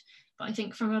ignored. But I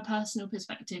think from a personal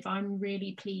perspective, I'm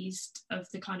really pleased of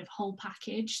the kind of whole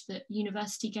package that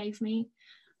university gave me,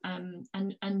 and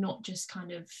not just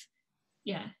kind of,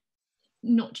 yeah,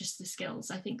 not just the skills.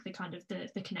 I think the kind of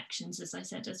the connections, as I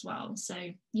said, as well. So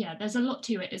yeah, there's a lot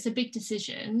to it. It's a big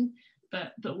decision,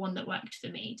 but one that worked for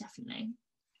me, definitely.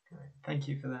 Thank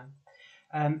you for that.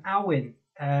 Alwin,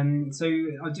 so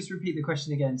I'll just repeat the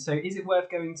question again. So is it worth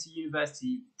going to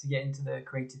university to get into the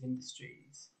creative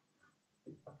industries?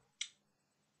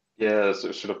 Yeah,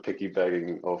 so sort of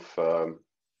piggybacking off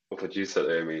what you said,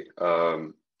 Amy.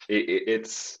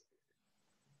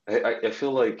 I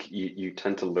feel like you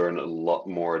tend to learn a lot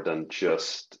more than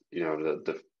just, you know,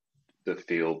 the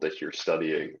field that you're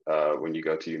studying when you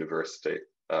go to university.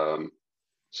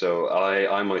 So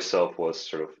I myself was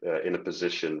sort of in a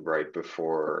position right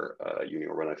before uni,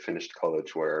 or when I finished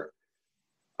college, where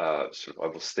sort of I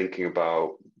was thinking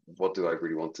about, what do I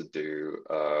really want to do?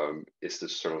 Is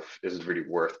it really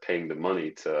worth paying the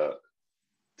money to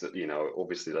you know,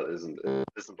 obviously that isn't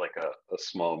like a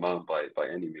small amount by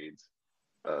any means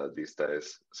these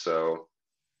days. So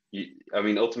I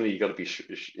mean, ultimately you got to be sure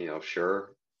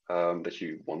that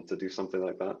you want to do something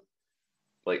like that.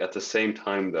 Like, at the same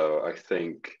time though, I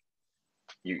think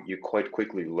you quite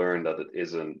quickly learn that it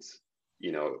isn't,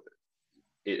 you know,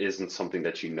 it isn't something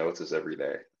that you notice every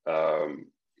day.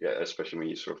 Yeah, especially when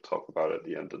you sort of talk about it,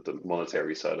 the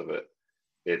monetary side of it.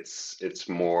 It's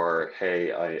more,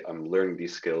 hey, I'm learning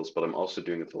these skills, but I'm also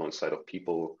doing it alongside of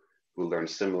people who learn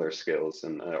similar skills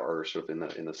and are sort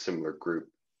of in a similar group.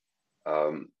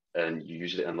 And you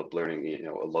usually end up learning, you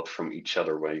know, a lot from each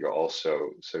other when you're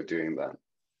also doing that.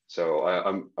 So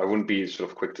I wouldn't be sort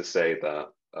of quick to say that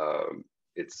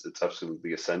it's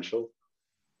absolutely essential,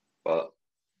 but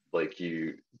like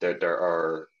there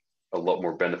are a lot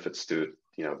more benefits to it,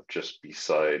 you know, just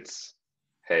besides,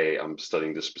 hey, I'm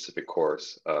studying this specific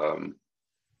course,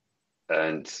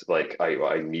 and like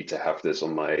I need to have this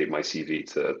on my CV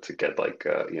to get like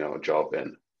you know, a job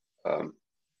in. But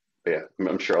yeah,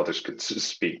 I'm sure others could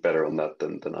speak better on that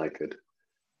than I could.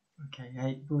 Okay,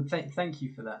 hey, well, thank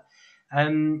you for that.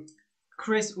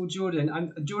 Chris or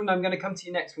Jordan? Jordan, I'm going to come to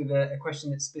you next with a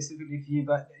question that's specifically for you,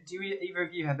 but do either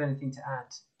of you have anything to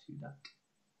add to that?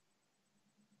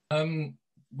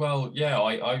 Well, yeah,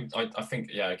 I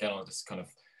think, yeah, again, I'll just kind of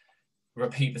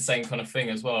repeat the same kind of thing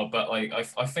as well. But like,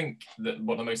 I think that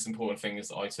what the most important thing is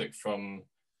that I took from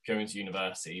going to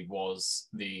university was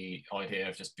the idea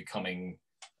of just becoming,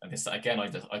 and this again,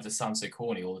 I just sound so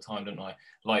corny all the time, don't I?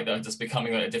 Like, just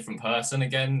becoming a different person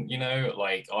again, you know.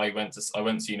 Like, I went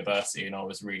to university and I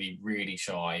was really, really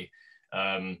shy.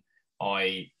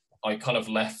 I kind of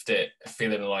left it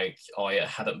feeling like I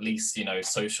had at least, you know,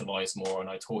 socialized more and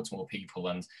I talked to more people,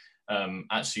 and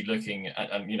actually looking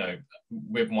at, and you know,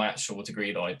 with my actual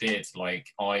degree that I did, like,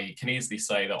 I can easily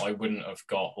say that I wouldn't have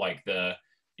got like the,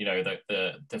 you know,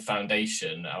 the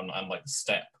foundation and like the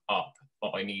step up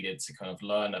that I needed to kind of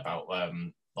learn about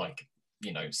like,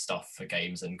 you know, stuff for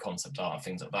games and concept art and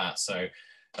things like that. So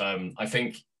I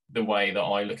think the way that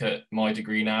I look at my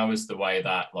degree now is the way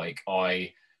that, like,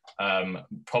 I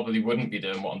probably wouldn't be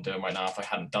doing what I'm doing right now if I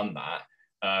hadn't done that.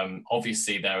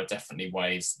 Obviously, there are definitely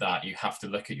ways that you have to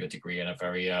look at your degree in a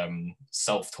very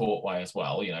self-taught way as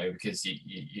well, you know, because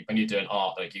you when you're doing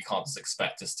art, like, you can't just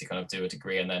expect just to kind of do a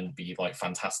degree and then be like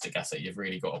fantastic at it. You've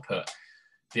really got to put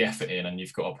the effort in, and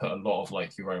you've got to put a lot of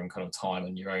like your own kind of time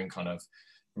and your own kind of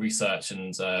research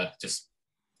and just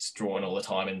drawing all the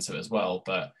time into it as well.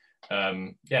 But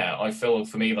yeah, I feel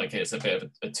for me like it's a bit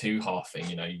of a two-half thing,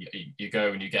 you know. You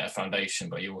go and you get a foundation,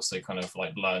 but you also kind of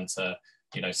like learn to,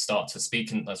 you know, start to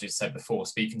speak, and as you said before,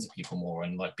 speaking to people more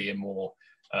and like being more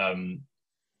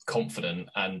confident,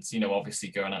 and you know, obviously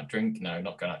going out drinking, no,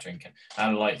 not going out drinking,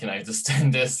 and like, you know, just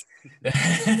and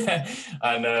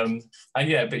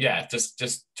yeah, but yeah,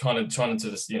 just trying to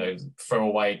just, you know, throw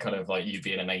away kind of like you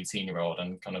being an 18-year-old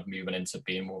and kind of moving into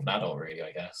being more of an adult, really,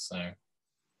 I guess. So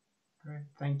great,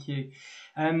 thank you.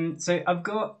 So I've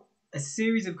got a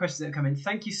series of questions that have come in.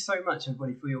 Thank you so much,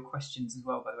 everybody, for your questions as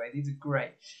well, by the way. These are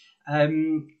great.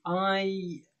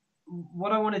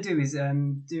 What I want to do is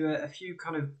do a few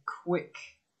kind of quick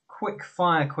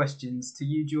fire questions to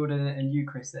you, Jordan, and you,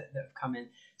 Chris, that have come in.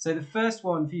 So the first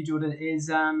one for you, Jordan, is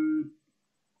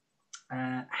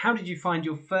how did you find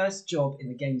your first job in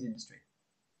the games industry?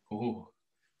 Ooh.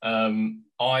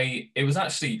 It was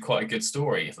actually quite a good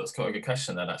story. That's quite a good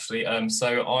question then, actually.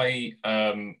 So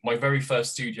my very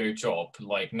first studio job,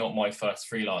 like not my first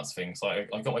freelance thing. So I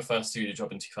got my first studio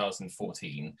job in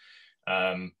 2014.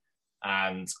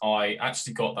 And I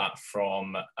actually got that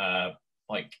from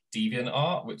like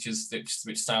DeviantArt, which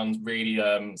sounds really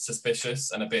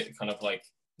suspicious and a bit kind of like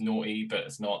naughty, but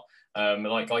it's not.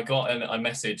 Like I got a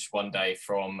message one day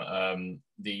from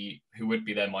who would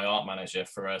be then my art manager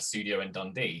for a studio in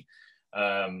Dundee,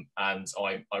 and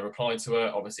I replied to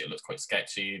her. Obviously, it looked quite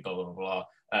sketchy, blah blah blah,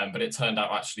 but it turned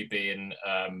out actually being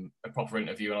a proper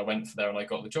interview, and I went for there and I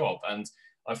got the job. And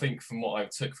I think from what I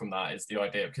took from that is the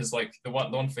idea, because like the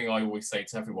one thing I always say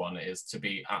to everyone is to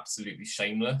be absolutely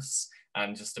shameless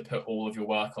and just to put all of your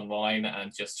work online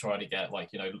and just try to get, like,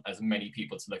 you know, as many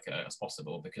people to look at it as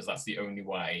possible, because that's the only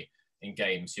way in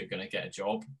games you're going to get a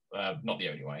job. Not the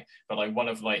only way, but like one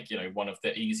of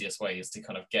the easiest ways to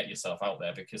kind of get yourself out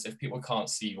there, because if people can't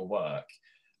see your work,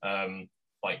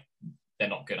 like they're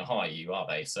not going to hire you, are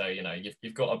they? So, you know,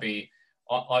 you've got to be,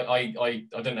 I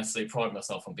don't necessarily pride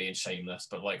myself on being shameless,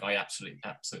 but like I actually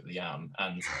absolutely am,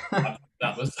 and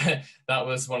that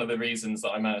was one of the reasons that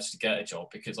I managed to get a job,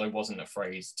 because I wasn't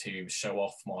afraid to show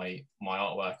off my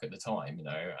artwork at the time, you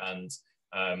know. And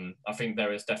I think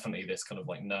there is definitely this kind of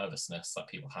like nervousness that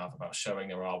people have about showing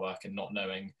their artwork and not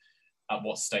knowing at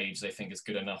what stage they think is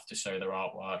good enough to show their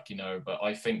artwork, you know. But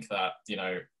I think that, you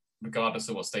know, regardless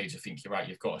of what stage you think you're at,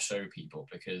 you've got to show people,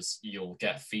 because you'll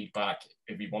get feedback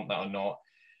if you want that or not,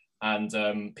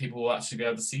 and people will actually be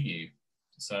able to see you.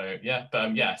 So yeah,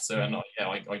 but yeah, so and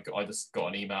I just got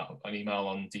an email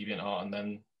on DeviantArt and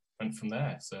then went from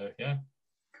there. So yeah.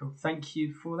 Cool, thank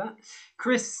you for that,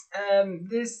 Chris.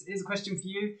 This is a question for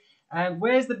you.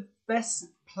 Where's the best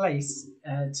place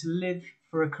to live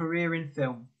for a career in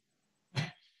film?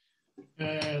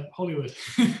 Hollywood.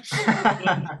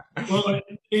 Well,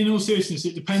 in all seriousness,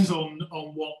 it depends on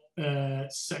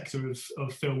what sector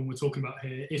of film we're talking about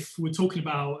here. If we're talking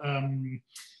about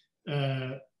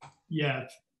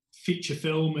feature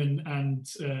film and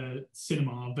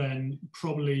cinema, then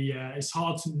probably it's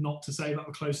hard not to say that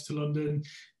we're close to London.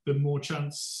 The more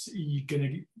chance you're going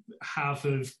to have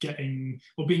of getting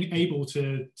or being able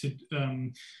to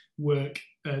work,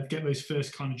 get those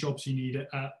first kind of jobs you need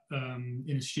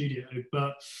in a studio.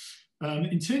 But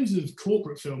in terms of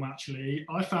corporate film, actually,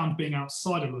 I found being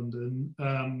outside of London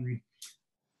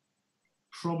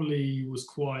probably was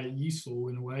quite useful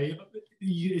in a way.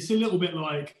 It's a little bit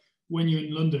like when you're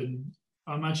in London,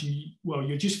 I imagine, well,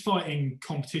 you're just fighting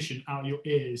competition out your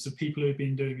ears of people who have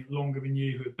been doing it longer than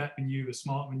you, who are better than you, who are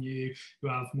smarter than you, who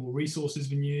have more resources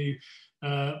than you.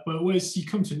 But whereas you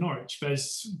come to Norwich,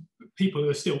 there's people who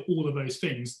are still all of those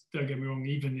things, don't get me wrong,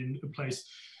 even in a place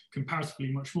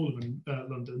comparatively much smaller than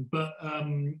London. But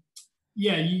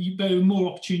there are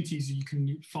more opportunities you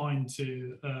can find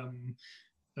to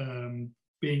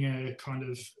being a kind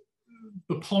of,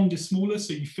 the pond is smaller,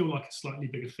 so you feel like a slightly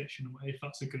bigger fish in a way, if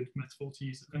that's a good metaphor to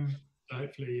use. So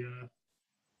hopefully,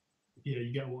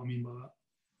 you get what I mean by that.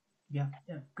 Yeah,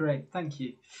 great, thank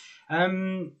you.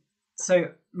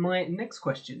 So my next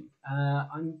question,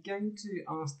 I'm going to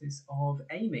ask this of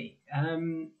Amy.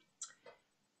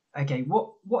 Okay,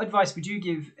 what advice would you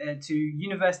give to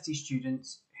university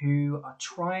students who are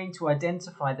trying to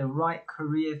identify the right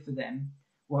career for them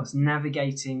whilst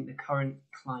navigating the current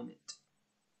climate?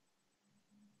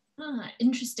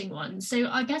 Interesting one. So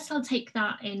I guess I'll take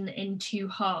that in two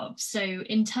halves. So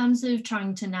in terms of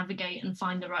trying to navigate and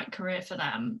find the right career for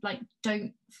them, like,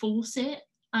 don't force it.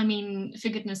 I mean, for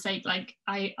goodness sake, like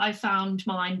I found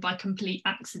mine by complete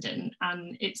accident,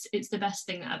 and it's the best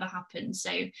thing that ever happened. So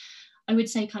I would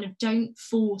say kind of don't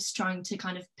force trying to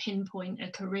kind of pinpoint a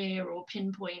career or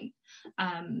pinpoint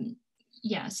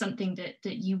something that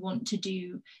you want to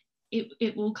do.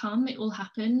 It will come, it will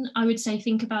happen. I would say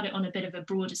think about it on a bit of a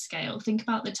broader scale. Think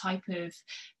about the type of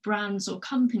brands or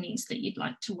companies that you'd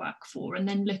like to work for, and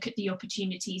then look at the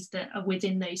opportunities that are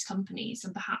within those companies,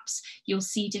 and perhaps you'll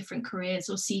see different careers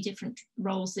or see different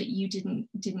roles that you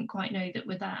didn't quite know that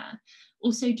were there.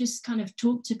 Also, just kind of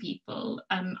talk to people.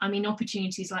 I mean,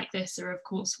 opportunities like this are of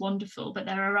course wonderful, but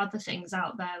there are other things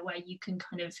out there where you can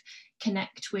kind of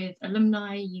connect with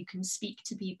alumni, you can speak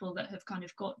to people that have kind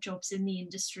of got jobs in the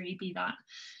industry, be that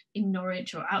in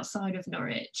Norwich or outside of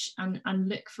Norwich, and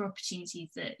look for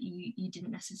opportunities that you didn't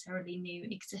necessarily knew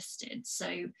existed.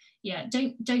 So yeah,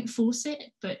 don't force it,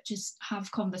 but just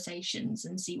have conversations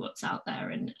and see what's out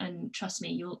there, and trust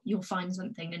me, you'll find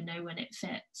something and know when it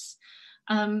fits.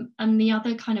 And the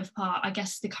other kind of part, I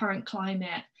guess, the current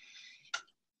climate,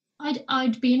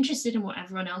 I'd be interested in what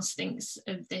everyone else thinks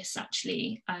of this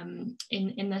actually,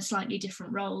 in their slightly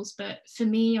different roles. But for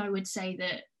me, I would say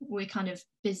that we're kind of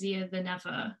busier than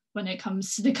ever when it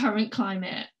comes to the current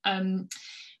climate.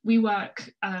 We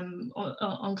work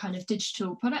on kind of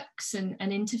digital products and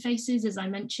interfaces, as I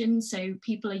mentioned. So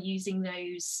people are using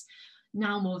those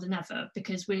now more than ever,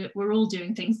 because we're all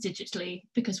doing things digitally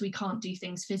because we can't do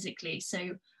things physically. So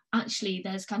actually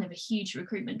there's kind of a huge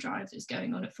recruitment drive that's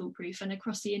going on at Foolproof and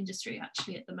across the industry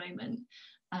actually at the moment,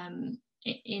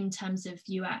 in terms of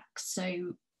UX.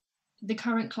 So the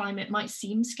current climate might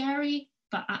seem scary,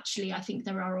 but actually I think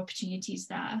there are opportunities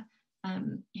there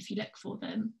if you look for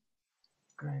them.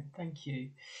 Great, thank you.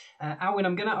 Alwin,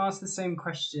 I'm going to ask the same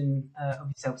question of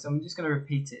yourself, so I'm just going to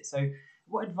repeat it. So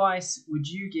what advice would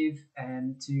you give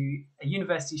to a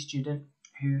university student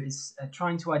who is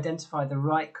trying to identify the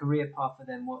right career path for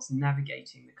them whilst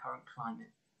navigating the current climate?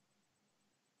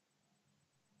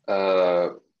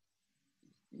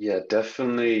 Yeah,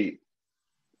 definitely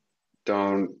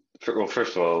don't. Well,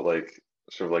 first of all, like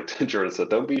sort of like Jordan said,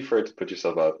 don't be afraid to put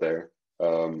yourself out there.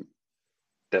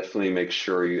 Definitely make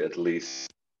sure you at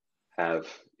least have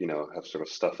sort of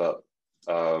stuff up.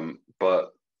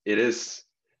 But it is,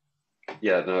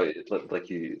 yeah, no, like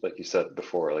you said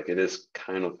before, like it is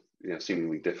kind of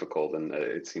seemingly difficult, and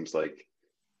it seems like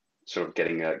sort of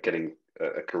getting a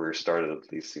career started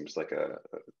at least seems like a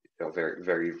very,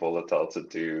 very volatile to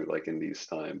do, like in these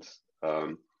times.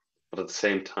 But at the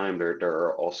same time, there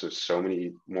are also so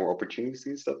many more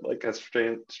opportunities that like has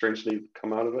strangely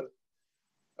come out of it.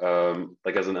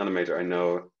 Like as an animator, I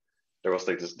know there was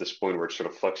like this point where it sort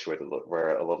of fluctuated,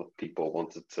 where a lot of people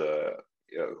wanted to,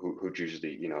 who'd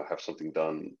usually have something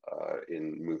done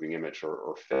in moving image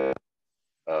or film,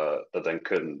 that then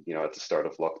couldn't, at the start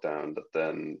of lockdown, that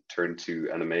then turned to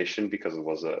animation because it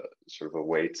was a sort of a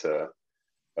way to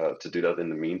do that in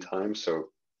the meantime. So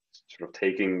sort of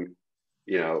taking,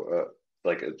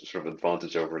 like a sort of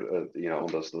advantage over, on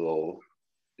those little,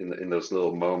 in those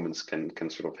little moments can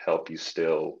sort of help you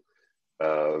still,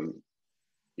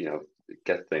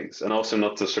 get things, and also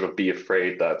not to sort of be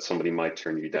afraid that somebody might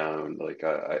turn you down. Like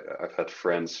I've had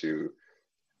friends who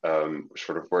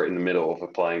sort of were in the middle of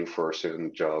applying for a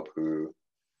certain job who,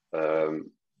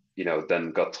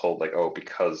 then got told like, oh,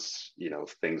 because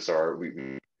things are,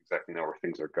 we exactly know where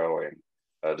things are going,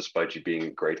 despite you being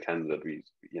a great candidate, we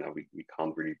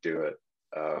can't really do it.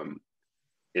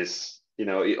 Is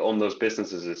on those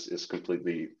businesses is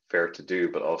completely fair to do,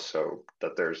 but also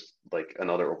that there's like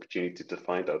another opportunity to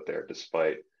find out there,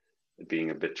 despite it being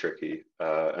a bit tricky.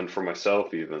 And for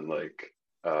myself, even like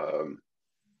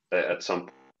at some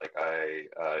point,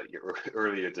 like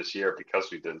earlier this year, because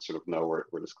we didn't sort of know where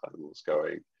this climate was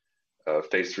going,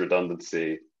 faced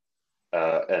redundancy,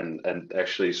 and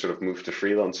actually sort of moved to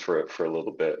freelance for a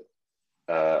little bit.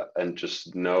 And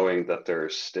just knowing that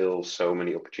there's still so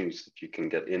many opportunities that you can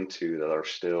get into that are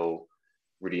still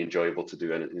really enjoyable to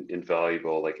do and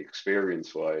invaluable, like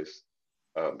experience-wise,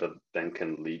 that then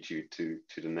can lead you to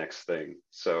the next thing.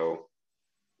 So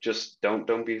just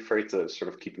don't be afraid to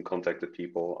sort of keep in contact with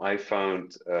people. I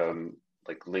found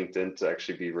like LinkedIn to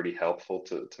actually be really helpful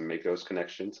to make those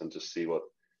connections and just see what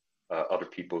other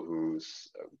people whose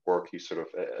work you sort of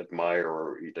admire,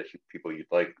 or that people you'd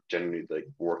like genuinely like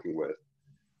working with.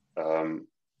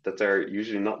 That they're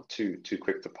usually not too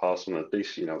quick to pass on, at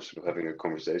least sort of having a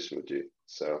conversation with you.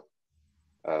 So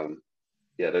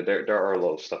yeah, there are a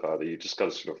lot of stuff out there. You just got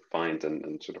to sort of find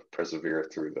and sort of persevere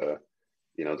through the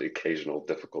the occasional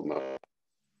difficult moment.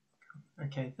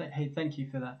 Okay, hey, thank you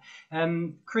for that.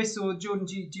 Chris or Jordan,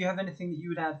 do you have anything that you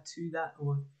would add to that,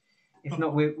 or if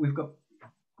not, we've got.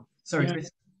 Sorry, yeah.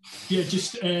 Chris. Yeah,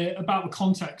 just about the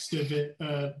context of it,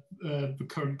 the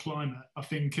current climate. I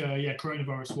think,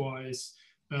 coronavirus-wise,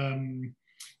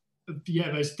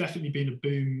 there's definitely been a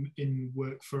boom in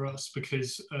work for us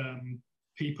because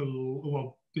people,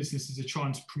 well, businesses are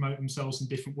trying to promote themselves in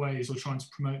different ways, or trying to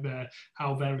promote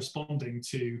how they're responding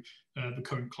to the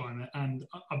current climate. And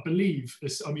I believe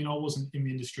this, I mean, I wasn't in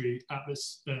the industry at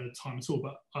this time at all,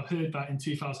 but I've heard that in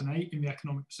 2008 in the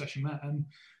economic recession then,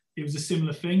 it was a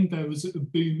similar thing. There was a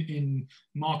boom in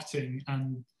marketing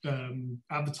and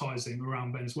advertising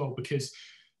around then as well, because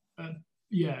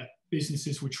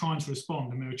businesses were trying to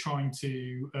respond, and they were trying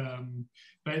to,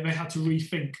 they had to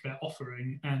rethink their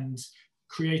offering, and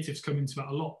creatives come into that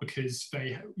a lot, because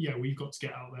we've got to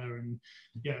get out there and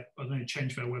I don't know,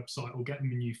 change their website, or get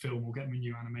them a new film, or get them a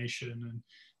new animation, and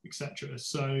etc.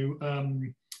 So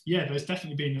there's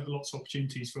definitely been lots of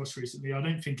opportunities for us recently. I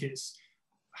don't think it's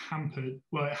hampered,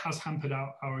 well, it has hampered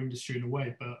our industry in a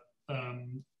way, but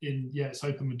it's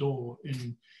opened the door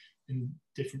in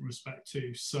different respect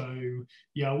too. So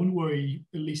I wouldn't worry,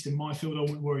 at least in my field, I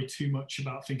wouldn't worry too much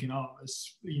about thinking,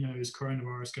 as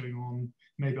coronavirus going on,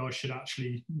 maybe I should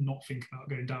actually not think about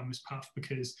going down this path,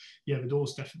 because the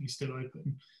door's definitely still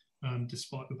open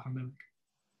despite the pandemic.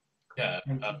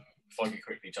 If I could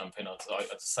quickly jump in,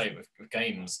 I'd say with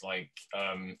games,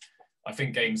 I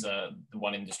think games are the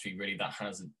one industry really that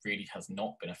has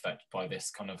not been affected by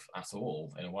this kind of at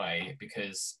all, in a way,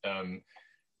 because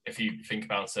if you think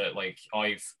about it,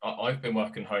 I've been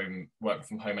working from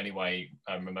home anyway,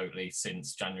 remotely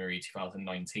since January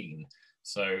 2019.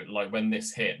 So when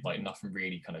this hit, nothing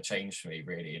really kind of changed for me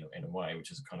really in a way, which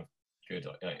is kind of good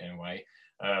in a way.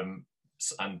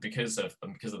 And because of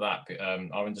that,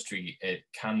 our industry, it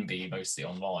can be mostly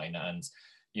online, and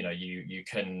you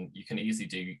can easily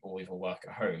do all of your work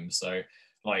at home. So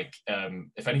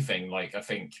if anything, I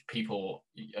think people,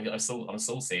 I'm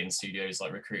still seeing studios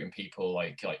recruiting people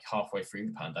halfway through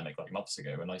the pandemic, months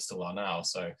ago, and I still are now.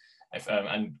 So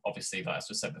and obviously, that, as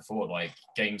we said before,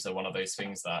 games are one of those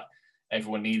things that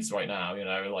everyone needs right now.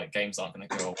 Games aren't going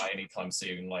to go away anytime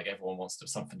soon. Everyone wants to have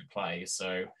something to play.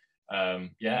 So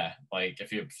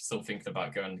if you're still thinking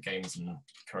about going to games and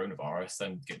coronavirus,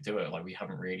 then do it. We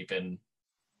haven't really been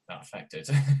that affected.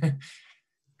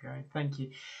 Great, thank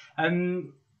you.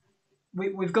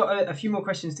 We've got a few more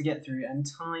questions to get through, and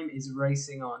time is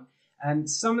racing on.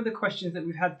 Some of the questions that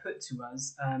we've had put to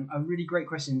us are really great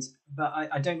questions, but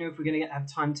I don't know if we're going to have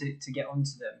time to get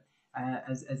onto them,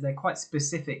 as they're quite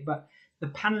specific. But the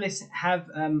panelists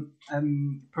have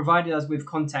provided us with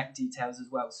contact details as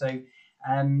well. So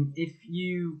if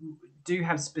you do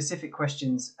have specific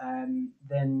questions,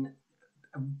 then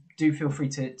do feel free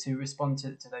to respond to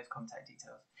those contact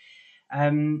details,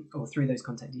 or through those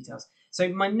contact details. So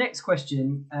my next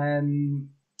question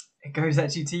it goes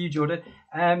actually to you, Jordan.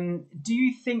 Do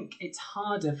you think it's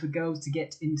harder for girls to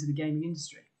get into the gaming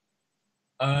industry?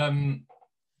 No,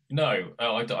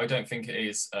 I don't think it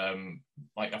is.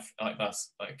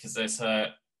 That's because there's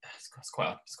it's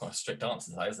quite a strict answer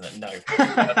to that, isn't it? No.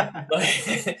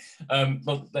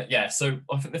 So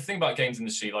I think the thing about games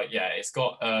industry, it's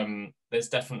got there's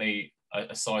definitely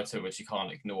a side to it which you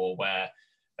can't ignore, where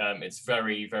it's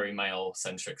very, very male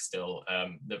centric still.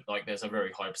 There's a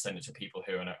very high percentage of people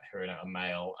who are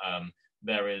male.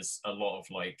 There is a lot of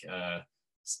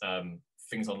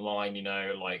things online,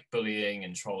 bullying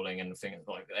and trolling and things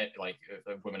like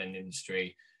women in the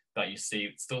industry that you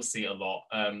still see a lot.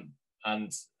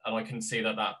 And I can see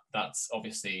that's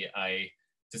obviously a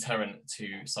deterrent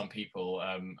to some people,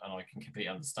 and I can completely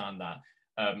understand that.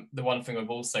 The one thing I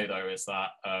will say though is that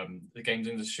the games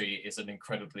industry is an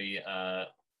incredibly, I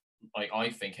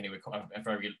think anyway, a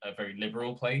very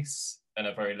liberal place and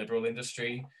a very liberal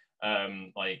industry.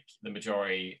 The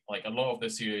majority, a lot of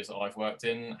the studios that I've worked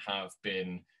in have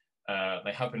been,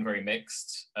 they have been very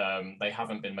mixed. They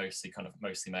haven't been mostly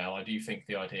male. I do think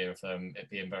the idea of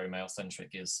it being very male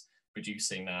centric is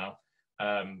reducing now.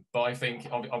 But I think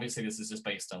obviously this is just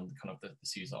based on kind of the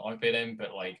studios that I've been in,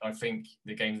 but I think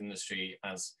the games industry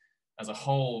as a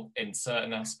whole in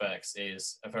certain aspects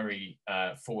is a very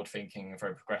forward-thinking,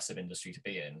 very progressive industry to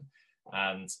be in.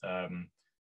 And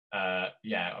but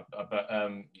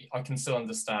I can still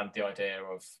understand the idea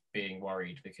of being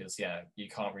worried, because you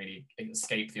can't really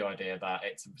escape the idea that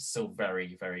it's still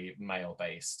very, very male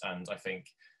based. And I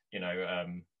think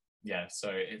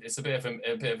so it's a bit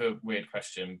of a weird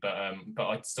question, but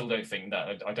I still don't think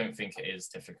that I don't think it is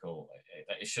difficult.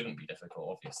 It shouldn't be difficult,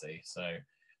 obviously. So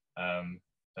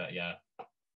but yeah.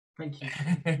 Thank you.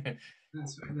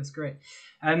 That's great.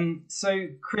 So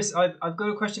Chris, I've got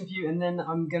a question for you, and then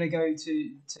I'm going to go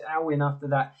to Alwin after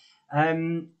that.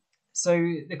 So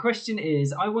the question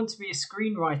is, I want to be a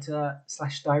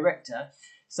screenwriter/director.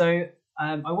 So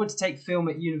I want to take film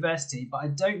at university, but I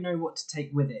don't know what to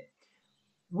take with it.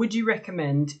 Would you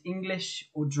recommend English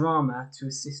or drama to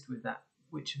assist with that?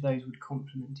 Which of those would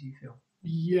complement, do you feel?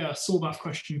 Yeah, I saw that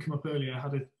question come up earlier. I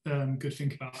had a good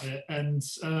think about it. And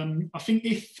I think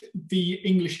if the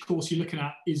English course you're looking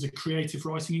at is a creative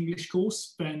writing English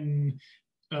course, then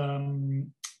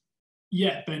then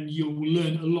you'll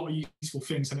learn a lot of useful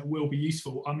things and it will be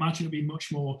useful. I imagine it'll be much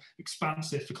more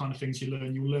expansive, the kind of things you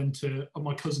learn. You'll learn to,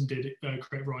 my cousin did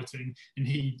creative writing, and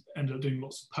he ended up doing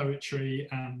lots of poetry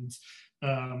and,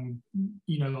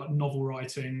 like novel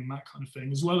writing and that kind of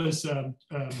thing, as well as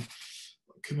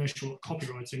commercial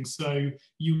copywriting. So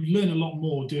you learn a lot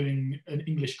more doing an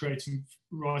English creative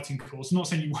writing course. I'm not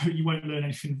saying you won't learn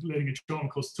anything learning a drama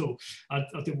course at all. I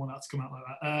didn't want that to come out like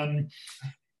that.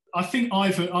 I think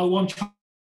one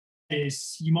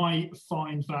is you might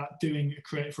find that doing a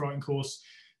creative writing course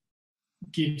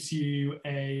gives you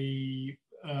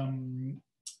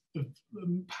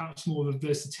perhaps more of a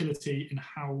versatility in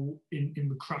how in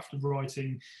the craft of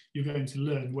writing you're going to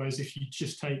learn. Whereas if you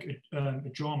just take a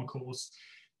drama course,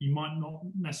 you might not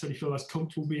necessarily feel as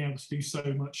comfortable being able to do so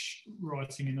much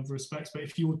writing in other respects. But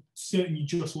if you're certain you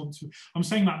just want to, I'm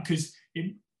saying that because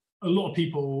a lot of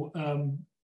people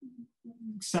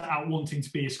set out wanting to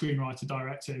be a screenwriter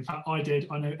director. In fact, I did.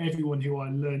 I know everyone who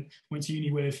I went to uni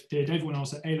with did. Everyone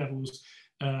else at A levels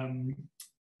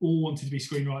all wanted to be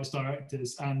screenwriters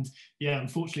directors, and yeah,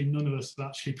 unfortunately none of us have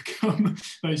actually become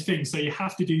those things. So you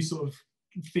have to do sort of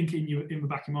think in the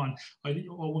back of your mind, I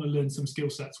want to learn some skill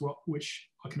sets which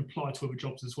I can apply to other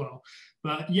jobs as well.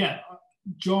 But yeah,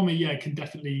 drama can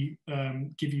definitely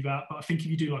give you that. But I think if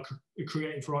you do like a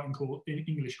creative writing course, in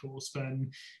English course, then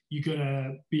you're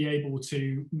gonna be able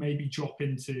to maybe drop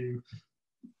into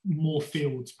more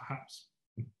fields perhaps.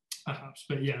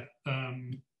 But yeah,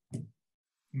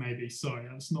 maybe. Sorry,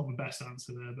 that's not the best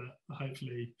answer there, but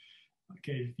hopefully I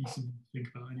gave you something to think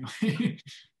about anyway.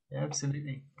 Yeah,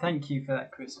 absolutely. Thank you for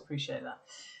that, Chris. Appreciate that.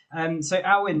 So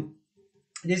Alwin,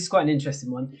 this is quite an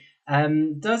interesting one.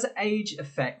 Does age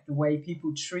affect the way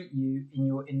people treat you in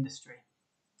your industry?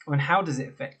 And how does it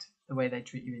affect the way they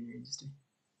treat you in your industry?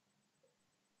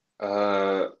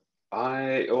 I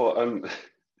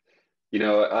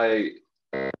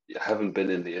haven't been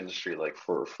in the industry like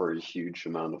for a huge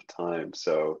amount of time,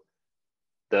 so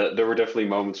there were definitely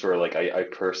moments where like I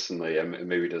personally, and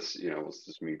maybe this was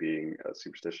just me being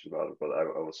superstitious about it, but I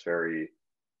was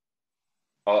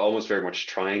almost very much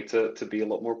trying to be a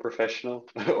lot more professional,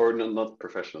 or not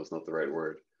professional is not the right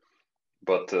word,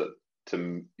 but to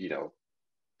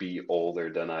be older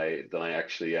than I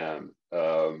actually am,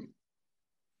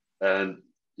 and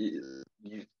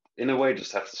you in a way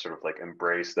just have to sort of like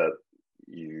embrace that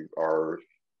you are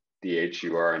the age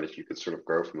you are and that you can sort of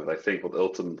grow from it. I think what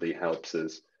ultimately helps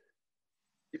is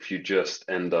if you just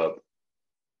end up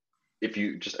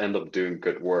doing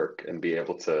good work and be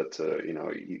able to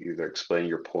either explain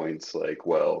your points like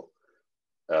well,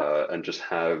 and just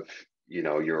have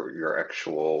your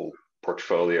actual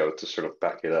portfolio to sort of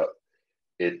back it up,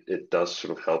 it does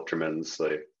sort of help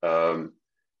tremendously. You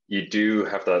do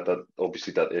have that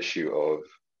obviously that issue of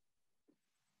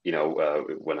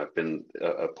when I've been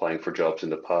applying for jobs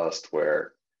in the past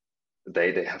where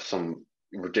they have some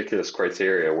ridiculous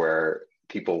criteria where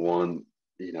people want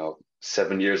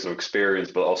 7 years of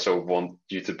experience, but also want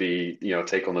you to be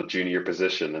take on a junior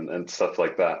position and stuff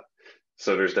like that.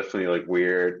 So there's definitely like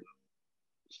weird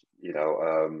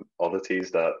oddities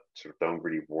that sort of don't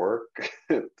really work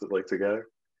together.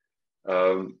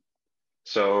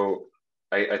 So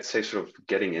I'd say sort of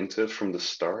getting into it from the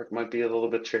start might be a little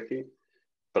bit tricky,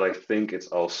 but I think it's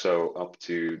also up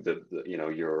to the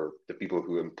people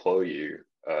who employ you,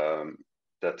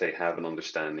 that they have an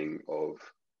understanding of,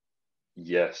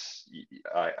 yes,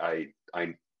 I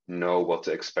know what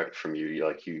to expect from you.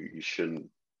 Like you shouldn't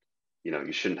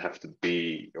have to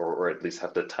be, or at least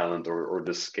have the talent or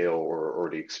the skill or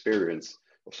the experience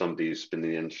of somebody who's been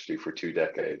in the industry for 2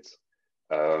 decades.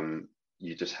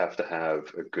 You just have to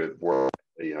have a good work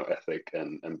ethic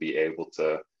and be able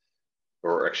to,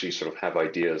 or actually sort of have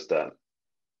ideas that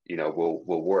will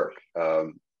work.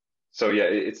 So yeah,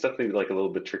 it's definitely like a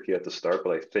little bit tricky at the start,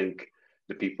 but I think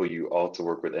the people you ought to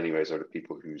work with anyways are the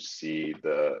people who see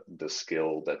the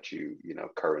skill that you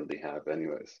currently have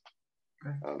anyways.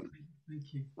 Okay.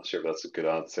 Thank you. Not sure if that's a good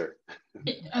answer.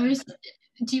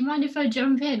 Do you mind if I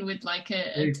jump in with like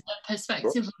a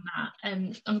perspective Sure. on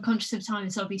that? I'm conscious of time,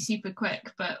 so I'll be super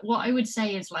quick. But what I would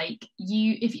say is like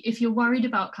if you're worried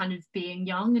about kind of being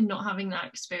young and not having that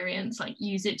experience, like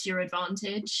use it to your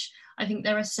advantage. I think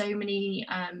there are so many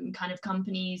kind of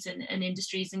companies and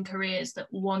industries and careers that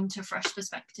want a fresh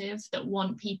perspective, that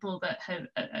want people that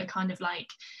are kind of like,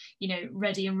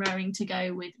 ready and raring to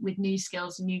go with new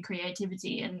skills and new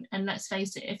creativity. And let's let's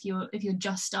face it, if you're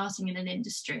just starting in an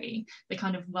industry, the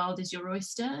kind of world is your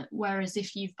oyster. Whereas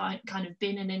if you've kind of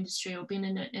been in industry or been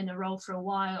in a role for a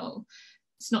while,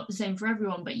 it's not the same for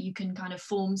everyone, but you can kind of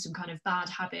form some kind of bad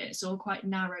habits or quite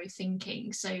narrow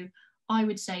thinking. So I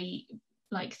would say,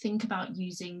 like, think about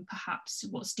using perhaps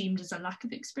what's deemed as a lack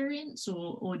of experience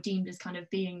or deemed as kind of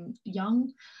being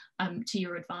young to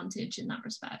your advantage in that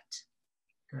respect.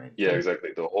 Great. Yeah, exactly.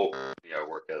 The whole company I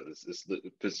work at is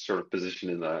sort of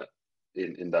positioned in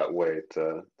that way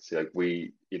to see, like,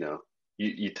 we,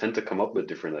 you tend to come up with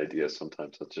different ideas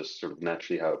sometimes. That's just sort of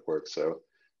naturally how it works. So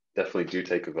definitely do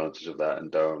take advantage of that and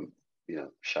don't,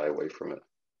 shy away from it.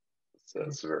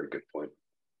 That's a very good point.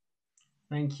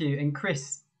 Thank you. And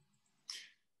Chris?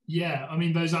 Yeah, I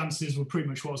mean, those answers were pretty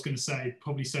much what I was going to say,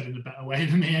 probably said in a better way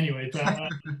than me anyway. But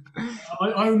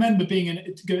I remember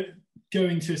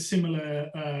going to a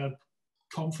similar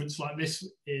conference like this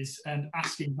and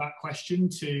asking that question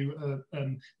to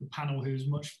the panel who was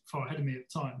much far ahead of me at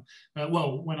the time.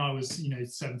 Well, when I was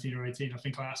 17 or 18, I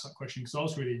think I asked that question because I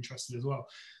was really interested as well.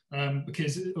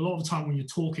 Because a lot of the time when you're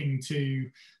talking to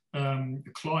a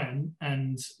client,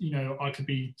 and I could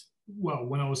be, well,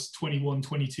 when I was 21,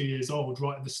 22 years old,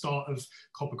 right at the start of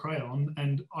Copper Crayon,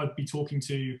 and I'd be talking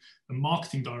to a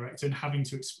marketing director and having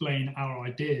to explain our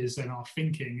ideas and our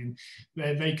thinking,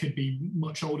 and they could be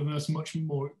much older than us, much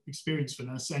more experienced than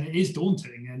us, and it is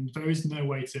daunting, and there is no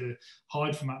way to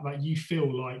hide from that. Like, you feel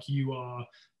like you are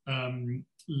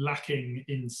lacking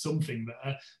in something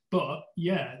there. But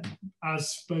yeah,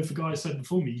 as both the guys said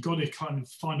before me, you've got to kind of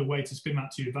find a way to spin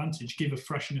that to your advantage, give a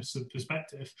freshness of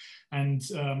perspective. And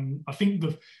I think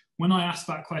when I asked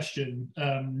that question,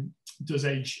 is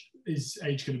age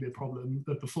going to be a problem?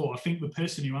 But before, I think the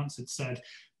person who answered said,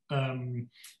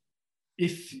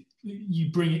 if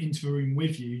you bring it into the room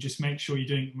with you, just make sure you're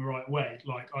doing it in the right way.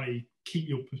 Like, keep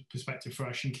your perspective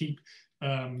fresh and keep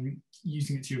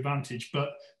using it to your advantage,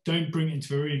 but don't bring it into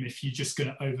the room if you're just going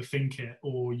to overthink it,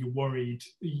 or you're worried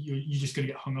you're just going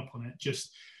to get hung up on it.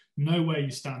 Just know where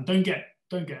you stand. Don't get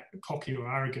cocky or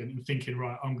arrogant and thinking,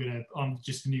 right, I'm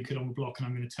just a new kid on the block and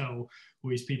I'm going to tell all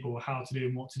these people how to do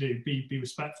and what to do. Be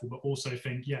respectful, but also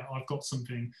think, yeah, I've got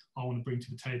something I want to bring to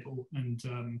the table, and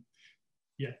and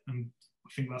I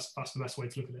think that's the best way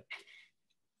to look at it.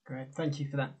 Great, thank you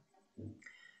for that.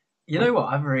 You know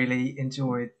what? I've really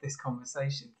enjoyed this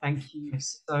conversation. Thank you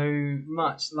so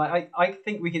much. Like, I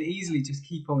think we could easily just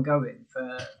keep on going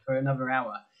for another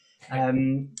hour.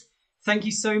 Thank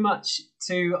you so much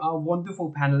to our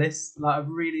wonderful panelists. Like, I've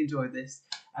really enjoyed this.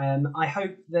 I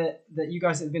hope that you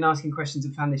guys that have been asking questions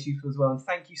have found this useful as well. And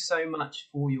thank you so much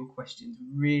for your questions.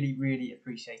 Really, really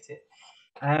appreciate it.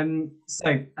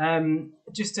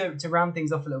 Just to round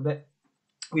things off a little bit,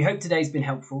 we hope today's been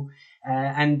helpful,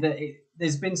 and that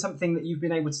there's been something that you've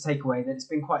been able to take away, that it's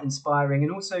been quite inspiring,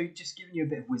 and also just giving you a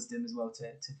bit of wisdom as well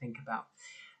to think about.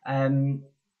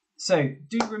 So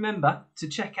do remember to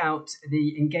check out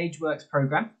the Engage Works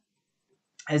programme,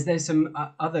 as there's some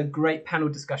other great panel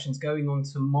discussions going on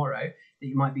tomorrow that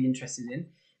you might be interested in.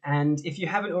 And if you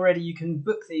haven't already, you can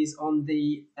book these on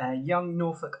the Young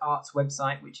Norfolk Arts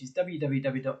website, which is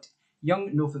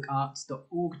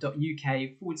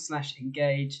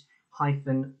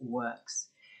www.youngnorfolkarts.org.uk/engage-works.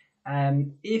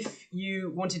 If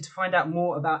you wanted to find out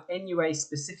more about NUA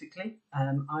specifically,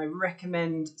 I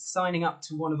recommend signing up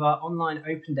to one of our online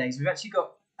open days. We've actually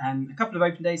got a couple of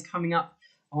open days coming up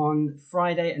on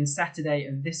Friday and Saturday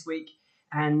of this week,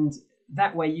 and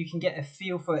that way you can get a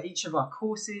feel for each of our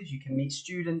courses. You can meet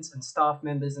students and staff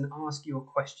members and ask your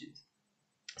questions.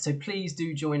 So please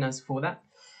do join us for that.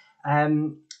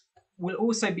 We'll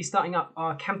also be starting up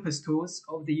our campus tours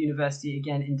of the university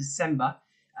again in December,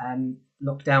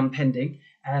 lockdown pending.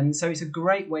 So it's a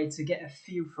great way to get a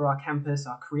feel for our campus,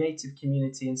 our creative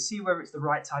community, and see whether it's the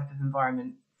right type of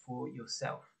environment for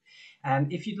yourself.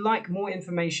 If you'd like more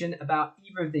information about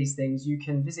either of these things, you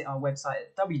can visit our website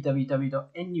at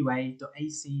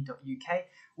www.nua.ac.uk,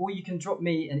 or you can drop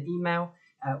me an email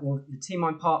or the team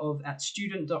I'm part of at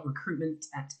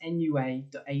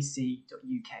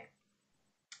student.recruitment@nua.ac.uk.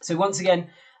 So once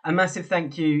again, a massive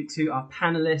thank you to our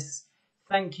panelists.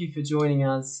 Thank you for joining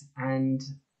us, and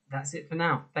that's it for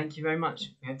now. Thank you very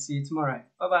much. We hope to see you tomorrow.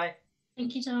 Bye-bye.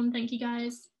 Thank you, Tom. Thank you,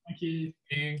 guys. Thank you.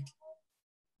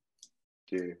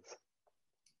 Cheers.